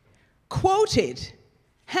quoted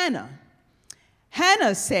Hannah.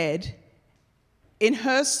 Hannah said in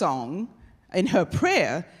her song, in her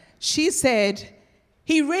prayer, she said,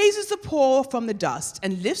 he raises the poor from the dust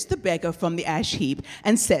and lifts the beggar from the ash heap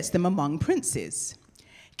and sets them among princes.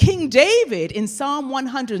 King David in Psalm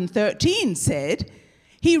 113 said,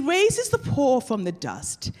 he raises the poor from the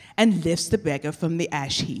dust and lifts the beggar from the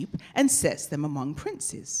ash heap and sets them among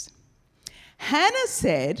princes. Hannah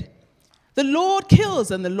said, the Lord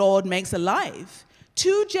kills and the Lord makes alive.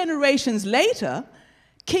 2 generations later,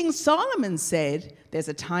 King Solomon said, there's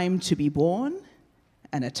a time to be born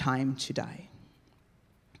and a time to die.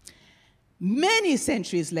 Many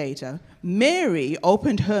centuries later, Mary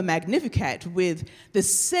opened her Magnificat with the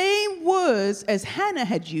same words as Hannah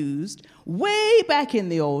had used way back in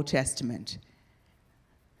the Old Testament.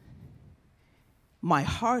 My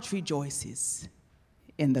heart rejoices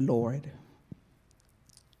in the Lord.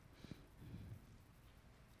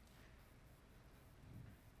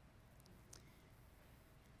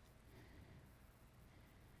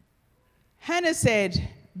 Hannah said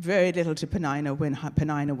very little to Peninnah when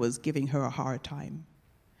Peninnah was giving her a hard time.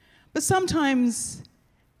 But sometimes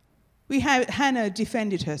Hannah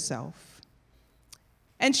defended herself.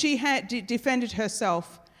 And she had defended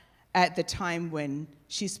herself at the time when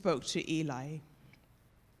she spoke to Eli.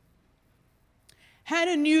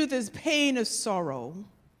 Hannah knew the pain of sorrow,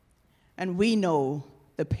 and we know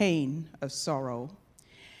the pain of sorrow.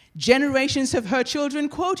 Generations of her children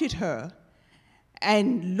quoted her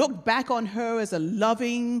and looked back on her as a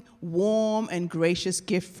loving, warm, and gracious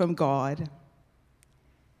gift from God.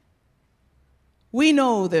 We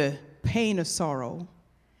know the pain of sorrow,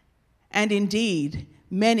 and indeed,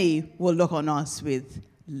 many will look on us with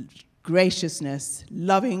graciousness,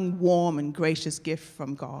 loving, warm, and gracious gift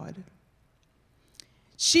from God.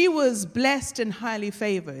 She was blessed and highly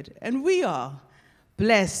favored, and we are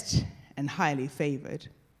blessed and highly favored.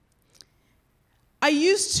 I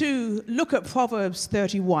used to look at Proverbs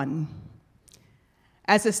 31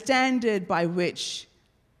 as a standard by which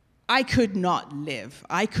I could not live.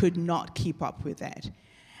 I could not keep up with that.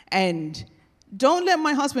 And don't let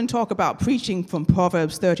my husband talk about preaching from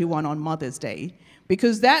Proverbs 31 on Mother's Day,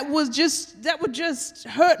 because that would just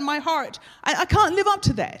hurt my heart. I can't live up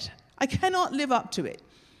to that. I cannot live up to it.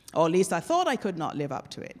 Or at least I thought I could not live up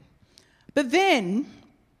to it. But then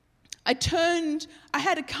I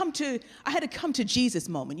had to come to Jesus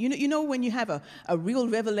moment. You know when you have a real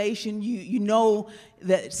revelation, you know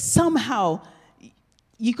that somehow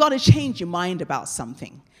you got to change your mind about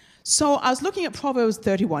something. So I was looking at Proverbs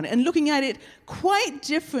 31 and looking at it quite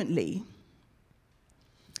differently.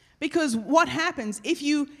 Because what happens if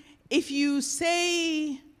you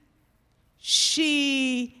say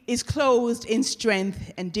she is clothed in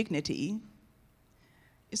strength and dignity,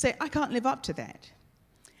 you say, I can't live up to that.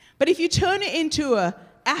 But if you turn it into an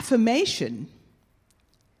affirmation,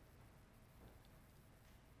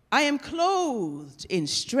 I am clothed in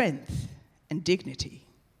strength and dignity,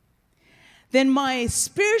 then my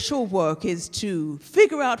spiritual work is to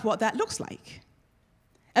figure out what that looks like.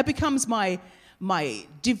 That becomes my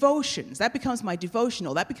devotions. That becomes my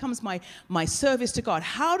devotional. That becomes my service to God.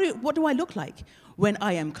 What do I look like when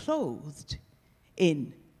I am clothed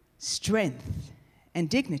in strength and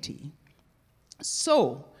dignity?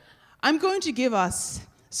 So I'm going to give us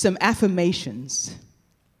some affirmations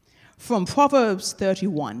from Proverbs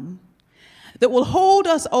 31 that will hold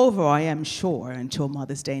us over, I am sure, until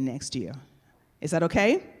Mother's Day next year. Is that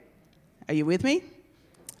okay? Are you with me?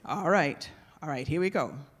 All right, here we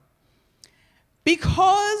go.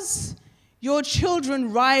 Because your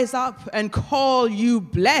children rise up and call you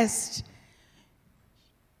blessed,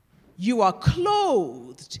 you are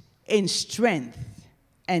clothed in strength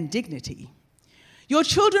and dignity. Your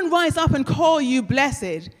children rise up and call you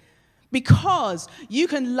blessed because you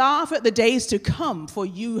can laugh at the days to come, for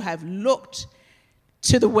you have looked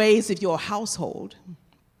to the ways of your household.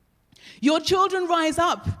 Your children rise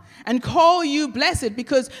up and call you blessed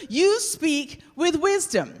because you speak with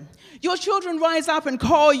wisdom. Your children rise up and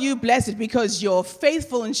call you blessed because your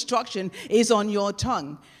faithful instruction is on your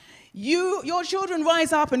tongue. Your children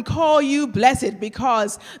rise up and call you blessed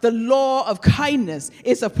because the law of kindness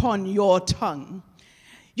is upon your tongue.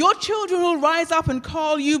 Your children will rise up and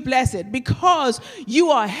call you blessed because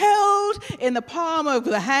you are held in the palm of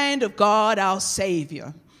the hand of God our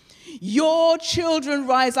Savior. Your children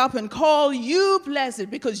rise up and call you blessed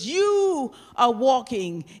because you are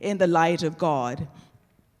walking in the light of God.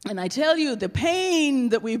 And I tell you, the pain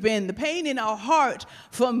that we've been, the pain in our heart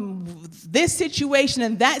from this situation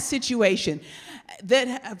and that situation that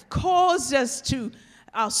have caused us to,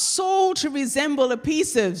 our soul to resemble a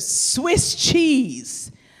piece of Swiss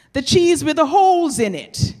cheese, the cheese with the holes in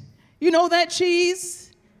it. You know that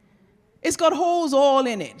cheese? It's got holes all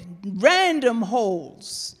in it, random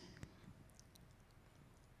holes.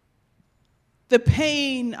 The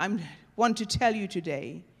pain I want to tell you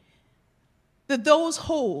today, that those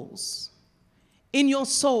holes in your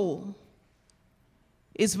soul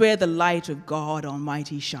is where the light of God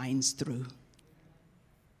Almighty shines through.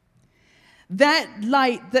 That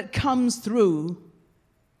light that comes through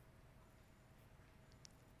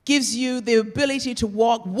gives you the ability to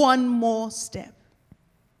walk one more step.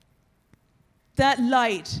 That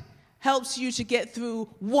light helps you to get through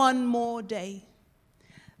one more day.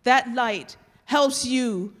 That light helps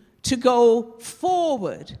you to go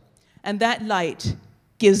forward. And that light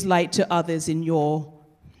gives light to others in your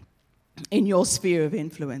sphere of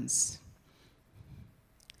influence.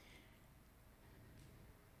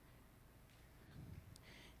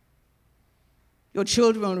 Your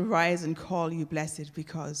children will rise and call you blessed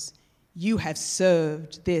because you have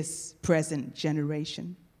served this present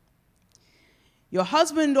generation. Your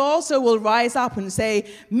husband also will rise up and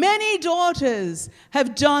say, many daughters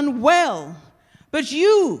have done well, but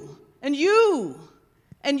you, and you,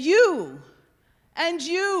 and you, and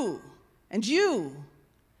you, and you,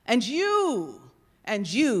 and you,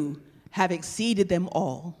 and you have exceeded them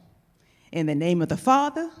all. In the name of the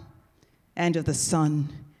Father, and of the Son,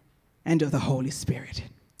 and of the Holy Spirit.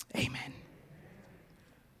 Amen.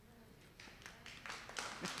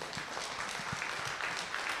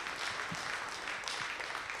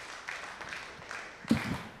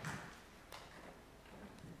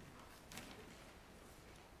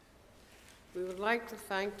 We would like to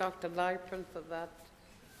thank Dr. Lipron for that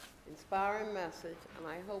inspiring message, and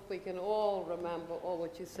I hope we can all remember all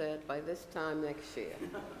what you said by this time next year.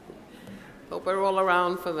 Hope we're all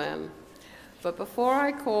around for then. But before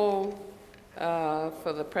I call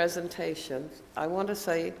for the presentations, I want to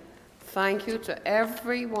say thank you to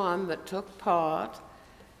everyone that took part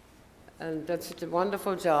and did such a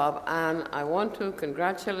wonderful job. And I want to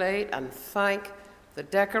congratulate and thank the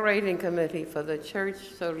decorating committee for the church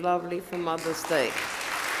so lovely for Mother's Day.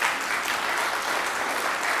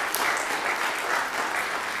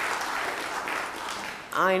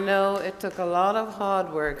 I know it took a lot of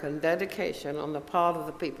hard work and dedication on the part of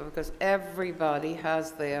the people because everybody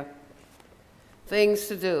has their things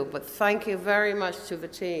to do, but thank you very much to the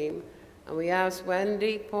team. And we ask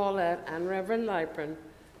Wendy, Paulette, and Reverend Lipron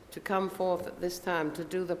to come forth at this time to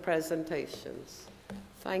do the presentations.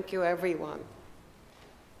 Thank you, everyone.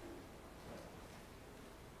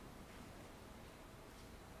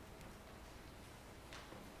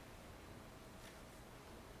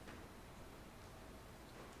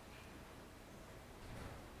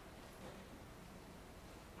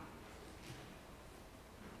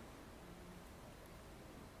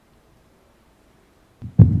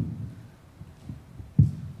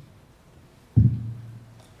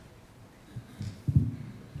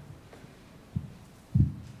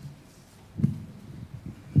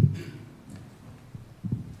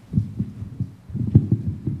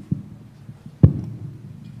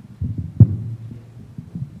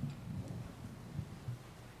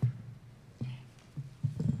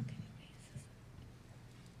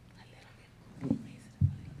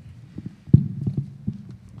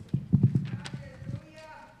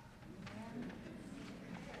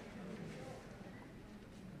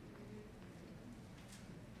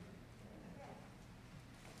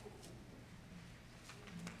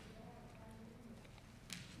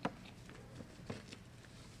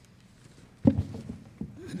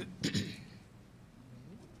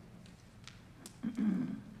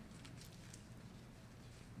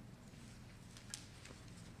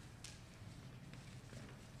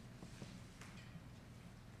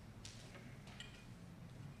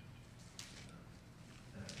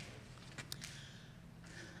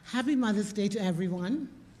 Happy Mother's Day to everyone.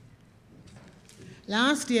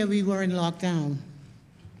 Last year we were in lockdown,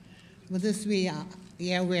 but this year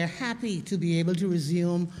we're happy to be able to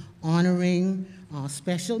resume honoring our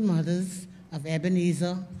special mothers of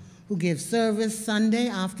Ebenezer who give service Sunday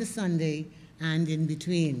after Sunday and in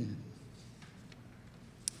between.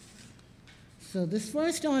 So this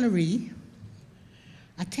first honoree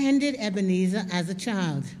attended Ebenezer as a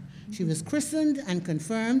child. She was christened and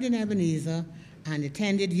confirmed in Ebenezer and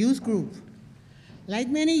attended youth group. Like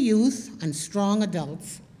many youth and strong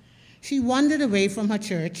adults, she wandered away from her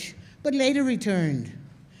church, but later returned.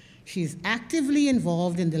 She is actively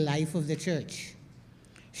involved in the life of the church.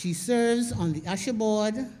 She serves on the usher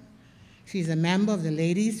board. She's a member of the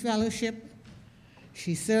Ladies' Fellowship.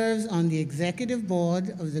 She serves on the executive board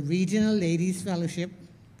of the Regional Ladies' Fellowship.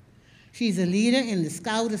 She's a leader in the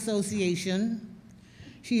Scout Association.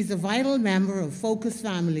 She's a vital member of Focus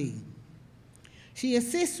Family. She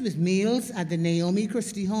assists with meals at the Naomi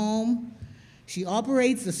Christie Home. She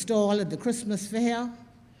operates a stall at the Christmas Fair.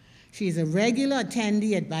 She's a regular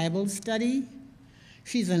attendee at Bible study.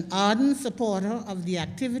 She's an ardent supporter of the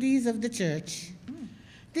activities of the church.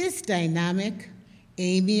 This dynamic,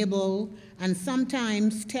 amiable, and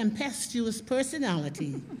sometimes tempestuous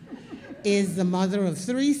personality is the mother of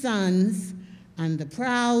 3 sons and the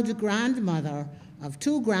proud grandmother of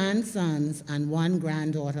 2 grandsons and 1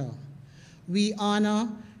 granddaughter. We honor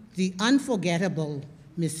the unforgettable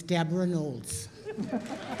Miss Deborah Knowles.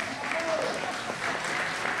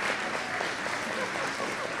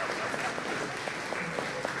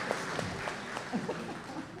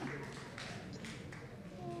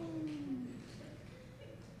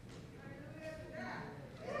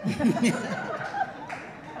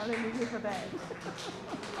 Hallelujah for that.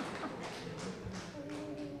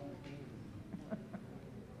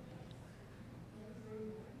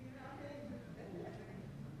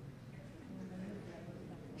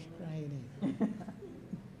 Crying.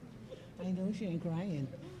 I know she ain't crying.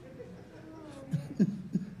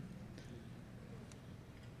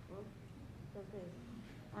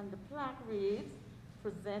 And the plaque reads,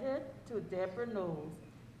 presented to Deborah Knowles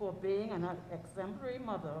for being an exemplary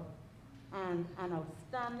mother and an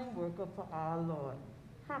outstanding worker for our Lord.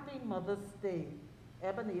 Happy Mother's Day,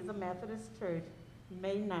 Ebenezer Methodist Church,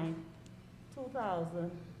 May 9th,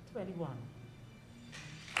 2021.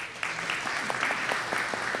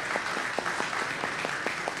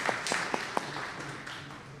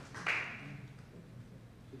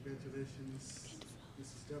 Congratulations,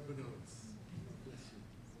 Mrs. Deborah Knowles. Bless you.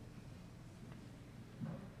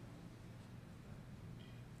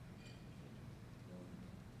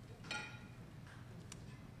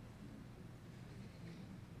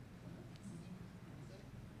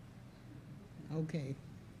 Okay.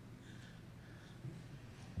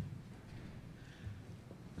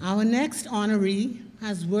 Our next honoree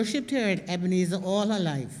has worshiped here at Ebenezer all her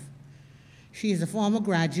life. She is a former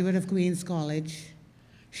graduate of Queens College.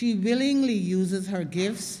 She willingly uses her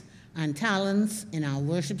gifts and talents in our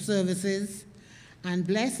worship services and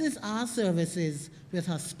blesses our services with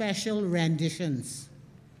her special renditions.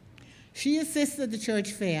 She assists at the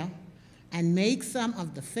church fair and makes some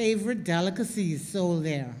of the favorite delicacies sold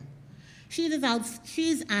there. She's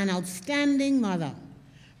an outstanding mother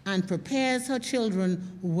and prepares her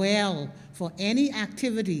children well for any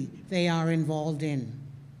activity they are involved in.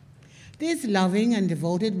 This loving and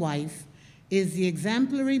devoted wife is the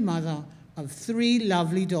exemplary mother of 3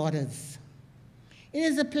 lovely daughters. It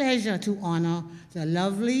is a pleasure to honor the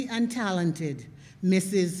lovely and talented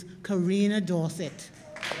Mrs. Karina Dorset.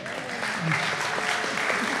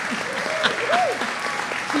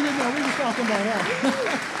 She didn't know we were talking about her.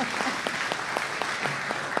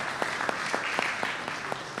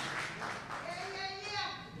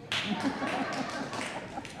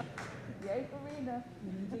 Yay, Karina.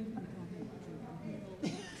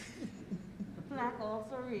 The plaque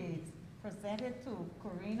also reads, presented to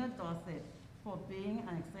Karina Dorset for being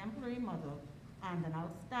an exemplary mother and an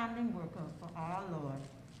outstanding worker for our Lord.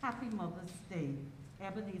 Happy Mother's Day,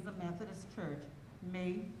 Ebenezer Methodist Church,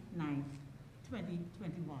 May 9th,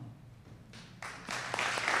 2021.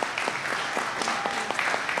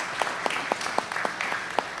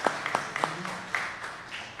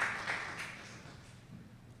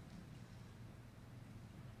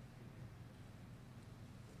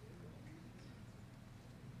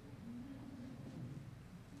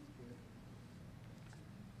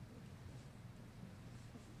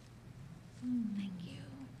 Thank you.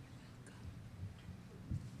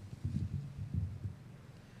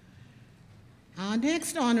 Our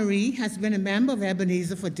next honoree has been a member of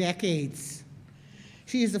Ebenezer for decades.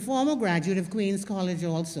 She is a former graduate of Queens College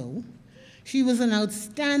also. She was an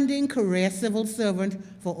outstanding career civil servant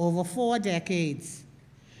for over 4 decades.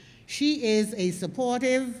 She is a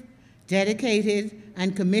supportive, dedicated,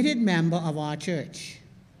 and committed member of our church.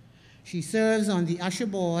 She serves on the usher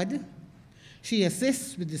board. She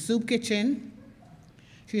assists with the soup kitchen.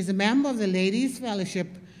 She is a member of the Ladies' Fellowship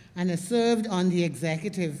and has served on the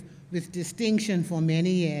executive with distinction for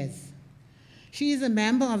many years. She is a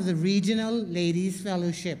member of the Regional Ladies'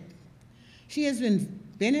 Fellowship. She has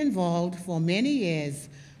been involved for many years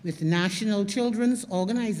with national children's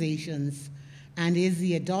organizations and is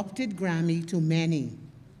the adopted Grammy to many.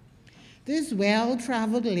 This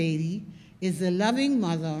well-traveled lady is the loving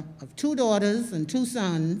mother of 2 daughters and 2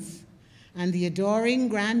 sons, and the adoring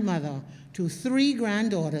grandmother to 3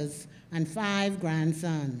 granddaughters and 5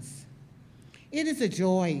 grandsons. It is a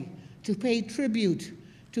joy to pay tribute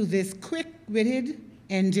to this quick-witted,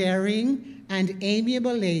 endearing, and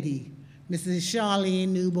amiable lady, Mrs. Charlene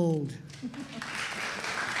Newbold.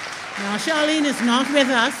 Now, Charlene is not with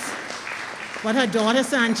us, but her daughter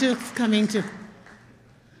Sancha is coming to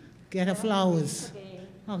get her flowers.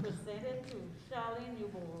 Presented to Charlene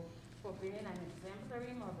Newbold for being an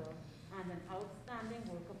exemplary mother and an outstanding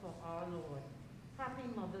worker for our Lord. Happy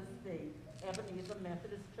Mother's Day, Ebenezer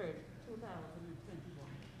Methodist Church, 2021.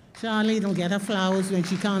 Charlene will get her flowers when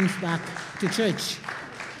she comes back to church.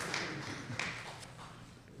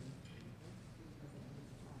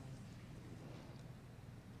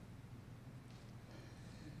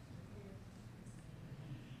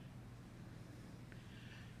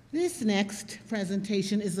 This next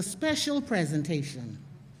presentation is a special presentation.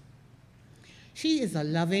 She is a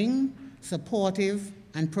loving, supportive,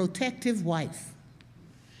 and protective wife.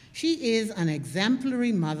 She is an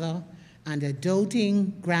exemplary mother and a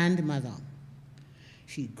doting grandmother.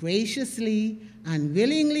 She graciously and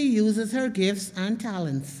willingly uses her gifts and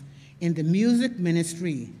talents in the music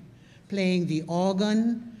ministry, playing the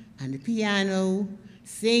organ and the piano,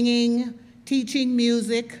 singing, teaching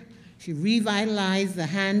music. She revitalized the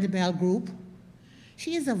handbell group.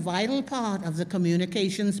 She is a vital part of the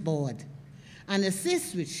communications board and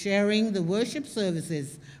assists with sharing the worship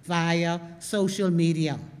services via social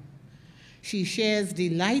media. She shares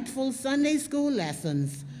delightful Sunday school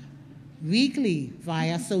lessons weekly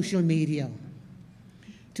via social media.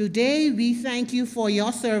 Today, we thank you for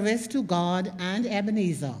your service to God and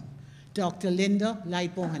Ebenezer. Dr. Linda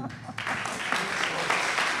Lightbourne.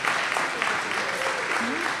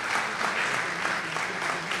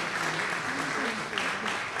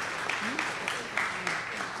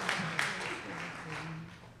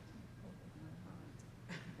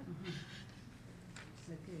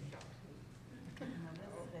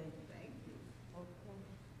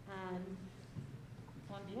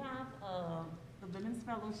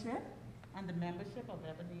 Fellowship and the membership of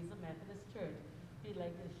Ebenezer Methodist Church, we'd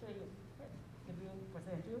like to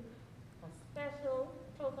present you a special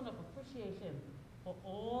token of appreciation for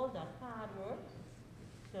all the hard work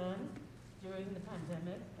done during the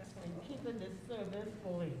pandemic and keeping this service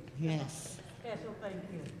going. Yes. Special thank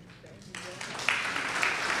you.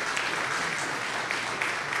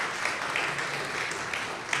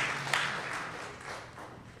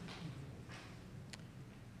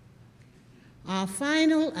 Our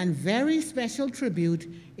final and very special tribute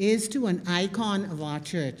is to an icon of our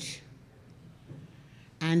church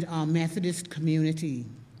and our Methodist community.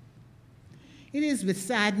 It is with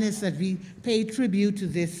sadness that we pay tribute to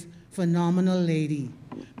this phenomenal lady,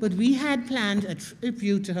 but we had planned a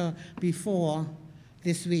tribute to her before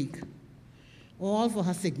this week, all for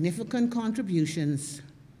her significant contributions.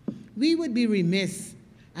 We would be remiss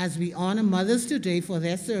as we honor mothers today for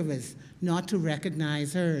their service not to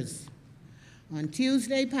recognize hers. On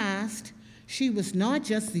Tuesday past, she was not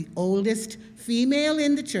just the oldest female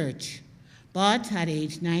in the church, but at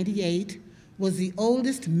age 98, was the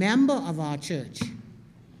oldest member of our church.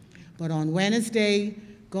 But on Wednesday,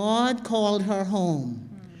 God called her home,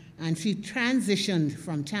 and she transitioned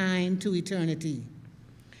from time to eternity.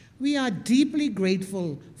 We are deeply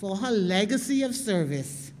grateful for her legacy of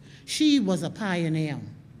service. She was a pioneer.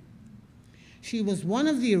 She was one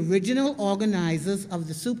of the original organizers of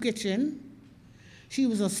the Soup Kitchen. She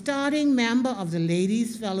was a starting member of the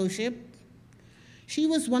Ladies' Fellowship. She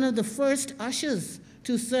was one of the first ushers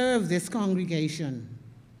to serve this congregation.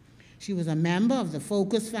 She was a member of the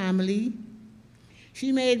Focus family.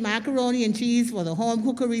 She made macaroni and cheese for the home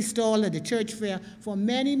cookery stall at the church fair for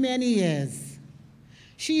many, many years.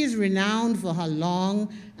 She is renowned for her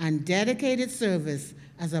long and dedicated service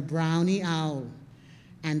as a Brownie Owl,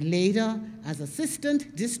 and later as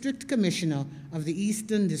Assistant District Commissioner of the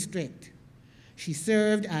Eastern District. She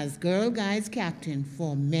served as Girl Guides captain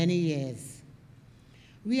for many years.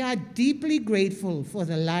 We are deeply grateful for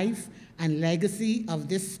the life and legacy of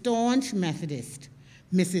this staunch Methodist,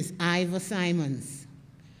 Mrs. Ivor Simons.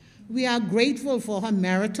 We are grateful for her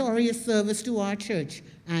meritorious service to our church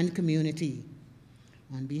and community.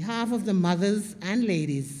 On behalf of the mothers and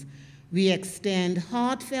ladies, we extend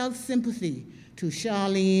heartfelt sympathy to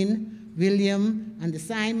Charlene, William, and the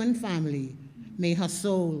Simon family. May her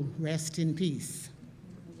soul rest in peace.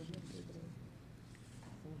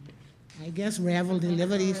 I guess Rev will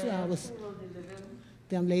deliver these flowers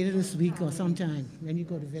them later this week or sometime when you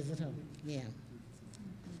go to visit her. Yeah.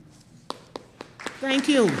 Thank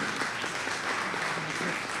you.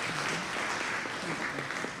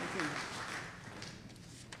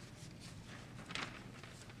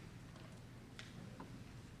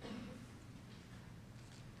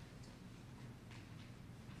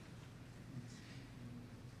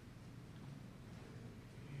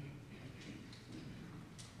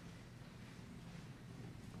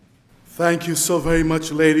 Thank you so very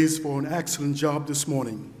much, ladies, for an excellent job this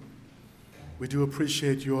morning. We do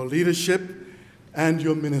appreciate your leadership and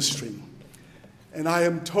your ministry. And I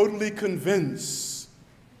am totally convinced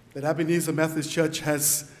that Ebenezer Methodist Church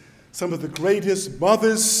has some of the greatest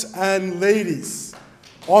mothers and ladies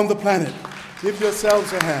on the planet. Give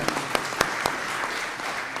yourselves a hand.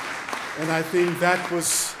 And I think that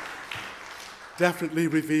was definitely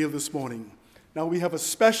revealed this morning. Now we have a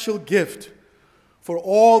special gift for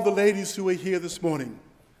all the ladies who are here this morning,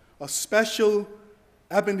 a special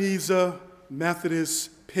Ebenezer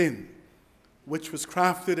Methodist pin, which was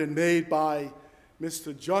crafted and made by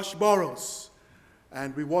Mr. Josh Burrows.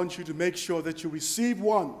 And we want you to make sure that you receive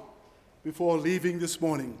one before leaving this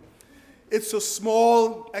morning. It's a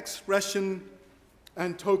small expression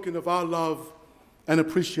and token of our love and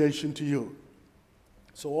appreciation to you.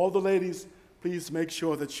 So all the ladies, please make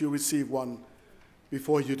sure that you receive one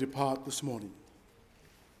before you depart this morning.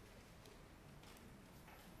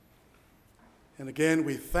 And again,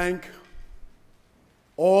 we thank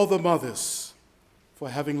all the mothers for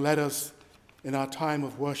having led us in our time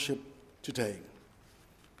of worship today.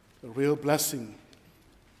 A real blessing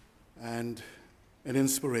and an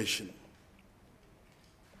inspiration.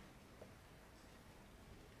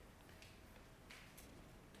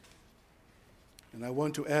 And I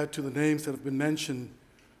want to add to the names that have been mentioned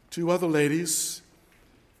two other ladies,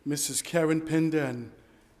 Mrs. Karen Pinder and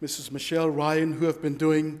Mrs. Michelle Ryan, who have been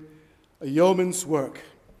doing a yeoman's work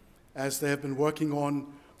as they have been working on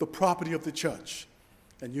the property of the church.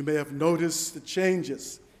 And you may have noticed the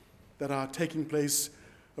changes that are taking place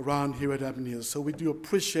around here at Ebenezer. So we do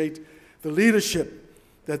appreciate the leadership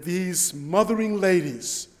that these mothering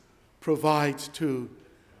ladies provide to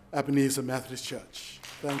Ebenezer Methodist Church.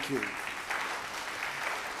 Thank you.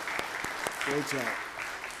 Great job.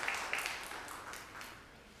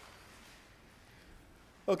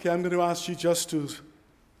 Okay, I'm going to ask you just to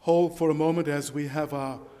hold for a moment as we have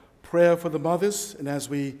our prayer for the mothers, and as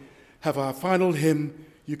we have our final hymn,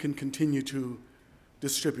 you can continue to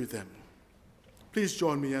distribute them. Please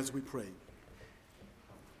join me as we pray.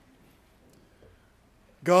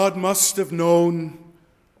 God must have known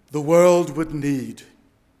the world would need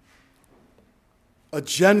a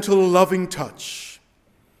gentle, loving touch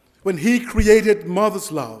when he created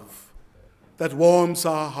mother's love that warms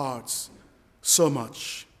our hearts so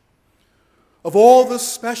much. Of all the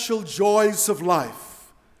special joys of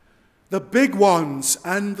life, the big ones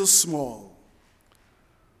and the small,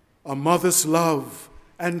 a mother's love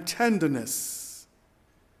and tenderness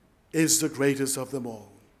is the greatest of them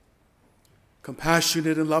all.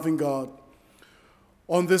 Compassionate and loving God,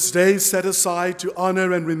 on this day set aside to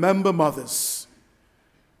honor and remember mothers,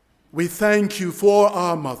 we thank you for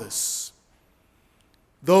our mothers,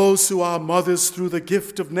 those who are mothers through the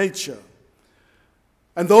gift of nature,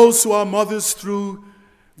 and those who are mothers through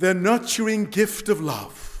their nurturing gift of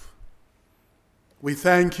love. We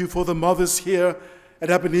thank you for the mothers here at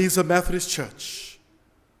Ebenezer Methodist Church,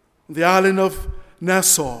 the island of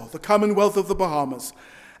Nassau, the Commonwealth of the Bahamas,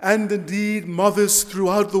 and indeed mothers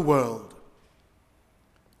throughout the world.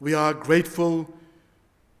 We are grateful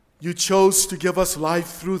you chose to give us life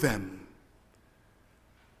through them,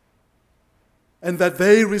 and that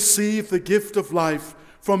they received the gift of life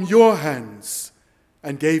from your hands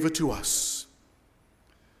and gave it to us.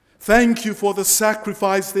 Thank you for the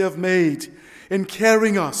sacrifice they have made in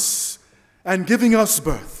carrying us and giving us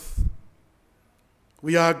birth.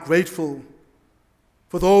 We are grateful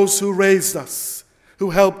for those who raised us, who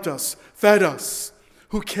helped us, fed us,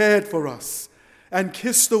 who cared for us, and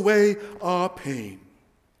kissed away our pain.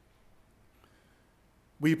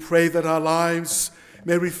 We pray that our lives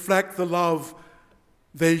may reflect the love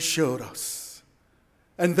they showed us,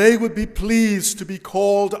 and they would be pleased to be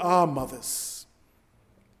called our mothers.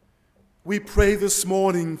 We pray this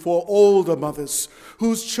morning for older mothers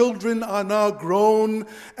whose children are now grown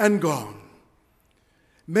and gone.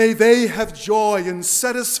 May they have joy and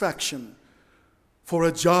satisfaction for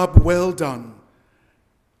a job well done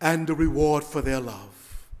and a reward for their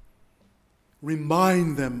love.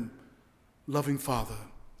 Remind them, loving Father,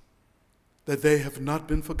 that they have not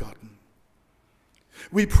been forgotten.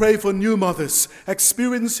 We pray for new mothers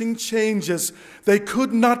experiencing changes they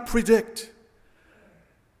could not predict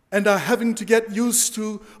and are having to get used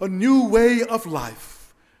to a new way of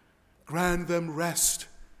life. Grant them rest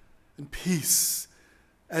and peace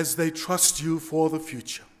as they trust you for the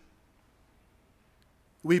future.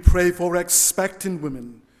 We pray for expectant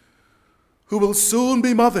women who will soon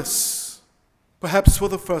be mothers, perhaps for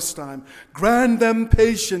the first time. Grant them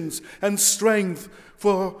patience and strength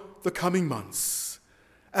for the coming months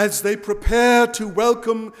as they prepare to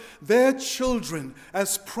welcome their children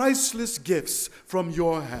as priceless gifts from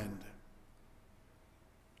your hand.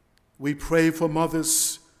 We pray for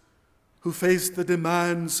mothers who face the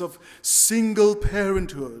demands of single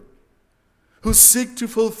parenthood, who seek to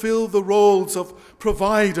fulfill the roles of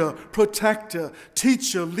provider, protector,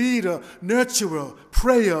 teacher, leader, nurturer,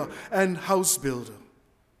 prayer, and house builder.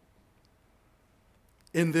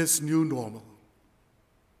 In this new normal,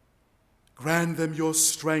 grant them your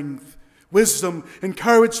strength, wisdom,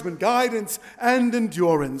 encouragement, guidance, and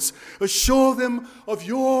endurance. Assure them of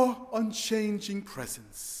your unchanging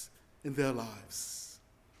presence in their lives.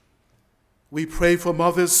 We pray for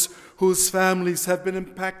mothers whose families have been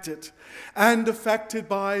impacted and affected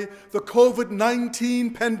by the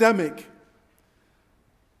COVID-19 pandemic.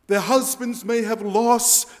 Their husbands may have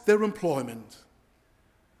lost their employment,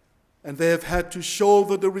 and they have had to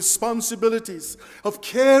shoulder the responsibilities of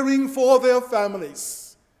caring for their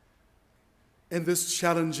families in this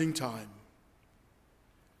challenging time.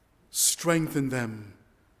 Strengthen them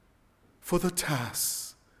for the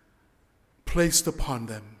tasks placed upon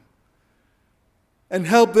them, and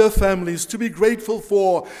help their families to be grateful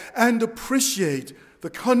for and appreciate the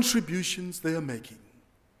contributions they are making.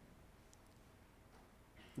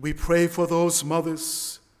 We pray for those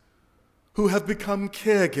mothers who have become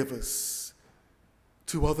caregivers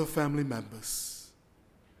to other family members.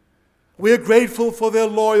 We are grateful for their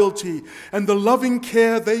loyalty and the loving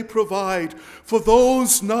care they provide for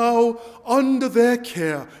those now under their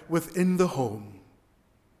care within the home.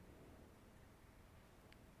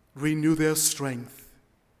 Renew their strength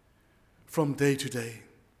from day to day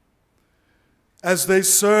as they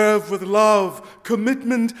serve with love,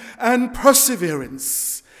 commitment, and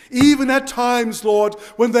perseverance, even at times, Lord,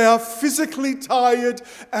 when they are physically tired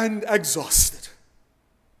and exhausted.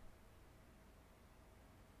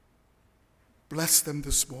 Bless them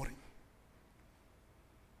this morning,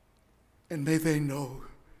 and may they know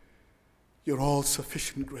your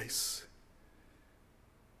all-sufficient grace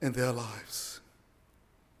in their lives.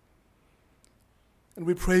 And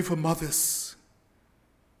we pray for mothers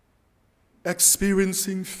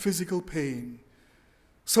experiencing physical pain,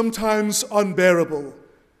 sometimes unbearable,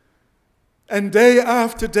 and day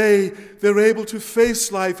after day they're able to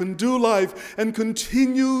face life and do life and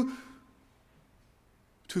continue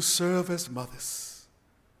to serve as mothers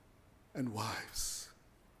and wives.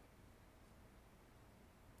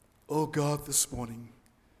 Oh God, this morning,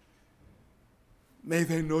 may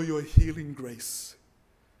they know your healing grace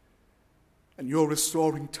and your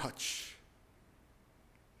restoring touch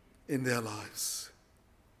in their lives.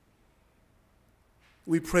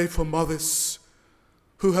 We pray for mothers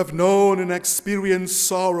who have known and experienced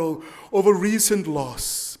sorrow over recent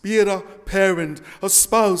loss, be it a parent, a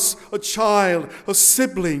spouse, a child, a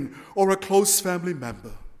sibling, or a close family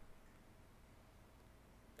member.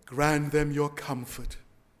 Grant them your comfort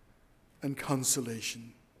and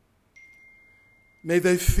consolation. May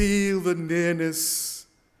they feel the nearness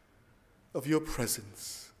of your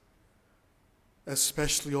presence,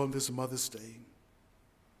 especially on this Mother's Day.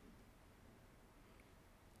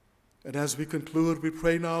 And as we conclude, we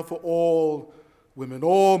pray now for all women,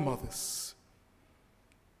 all mothers.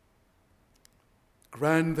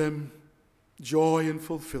 Grant them joy and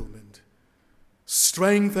fulfillment,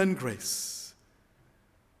 strength and grace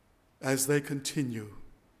as they continue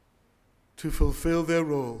to fulfill their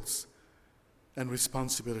roles and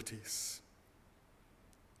responsibilities.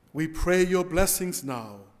 We pray your blessings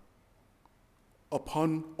now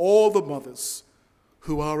upon all the mothers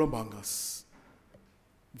who are among us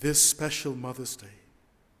this special Mother's Day.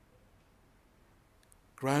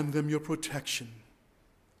 Grant them your protection,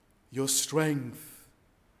 your strength,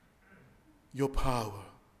 your power,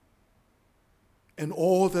 and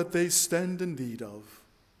all that they stand in need of.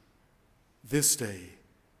 this day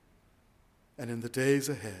and in the days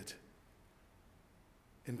ahead.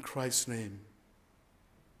 In Christ's name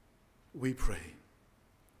we pray.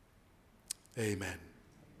 Amen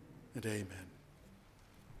and amen.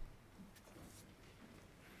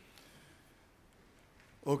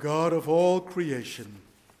 O God of all creation,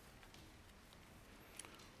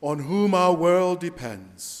 on whom our world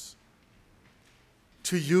depends,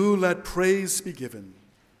 to you let praise be given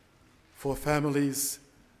for families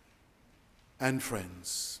and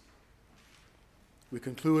friends. We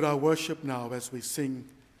conclude our worship now as we sing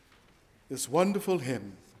this wonderful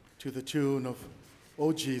hymn to the tune of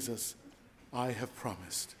O Jesus, I Have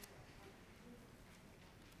Promised.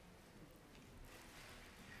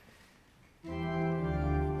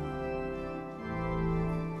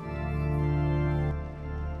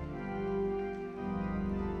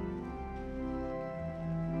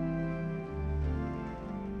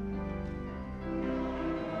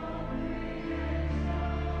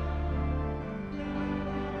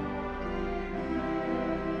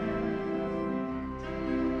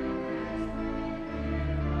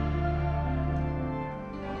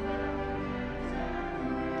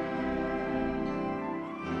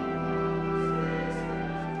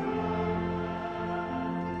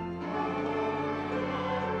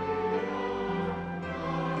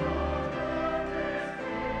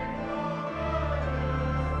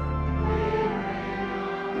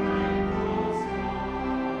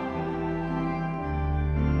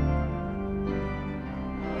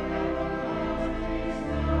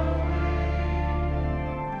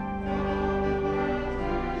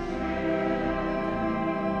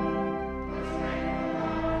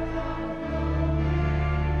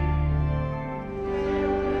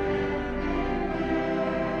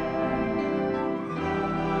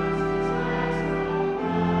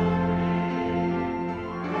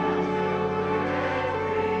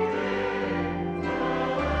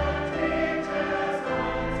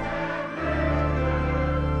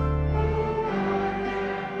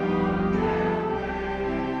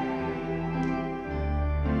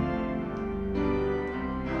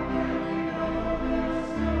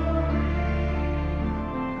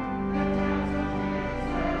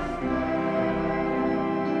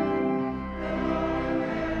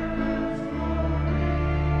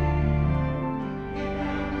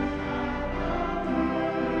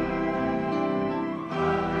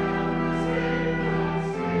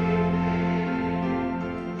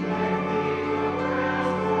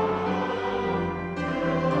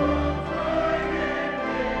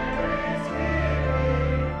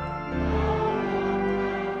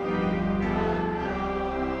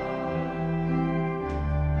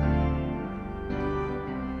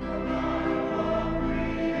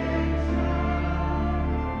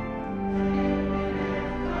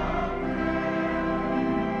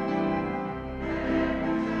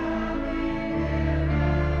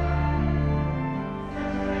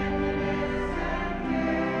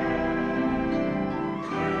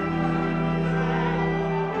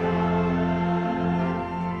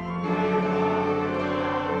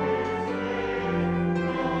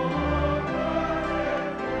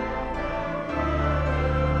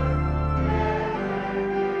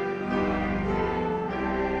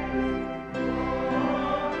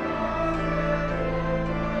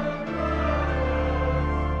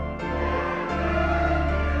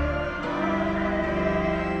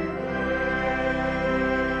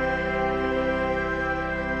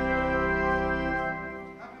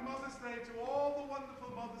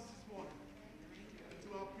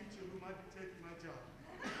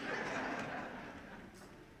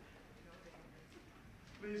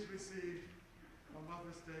 Please receive a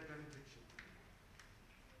Mother's Day benediction.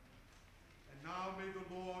 And now may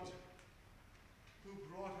the Lord, who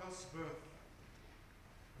brought us birth,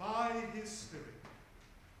 by his Spirit,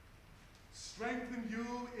 strengthen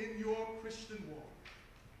you in your Christian walk.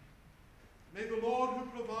 May the Lord, who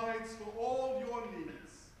provides for all your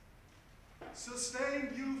needs, sustain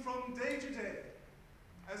you from day to day,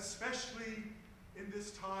 especially in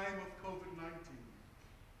this time of COVID-19.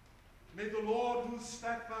 May the Lord, whose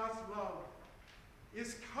steadfast love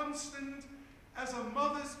is constant as a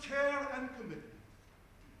mother's care and commitment,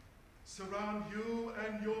 surround you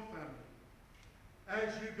and your family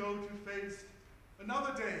as you go to face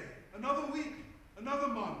another day, another week, another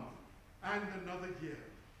month, and another year.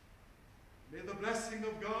 May the blessing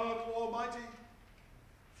of God Almighty,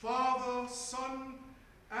 Father, Son,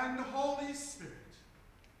 and Holy Spirit,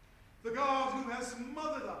 the God who has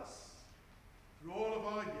mothered us through all of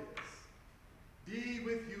our years, be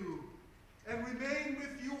with you and remain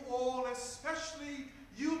with you all, especially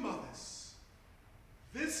you mothers,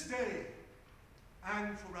 this day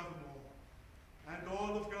and forevermore. And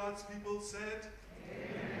all of God's people said,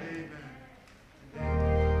 Amen. Amen.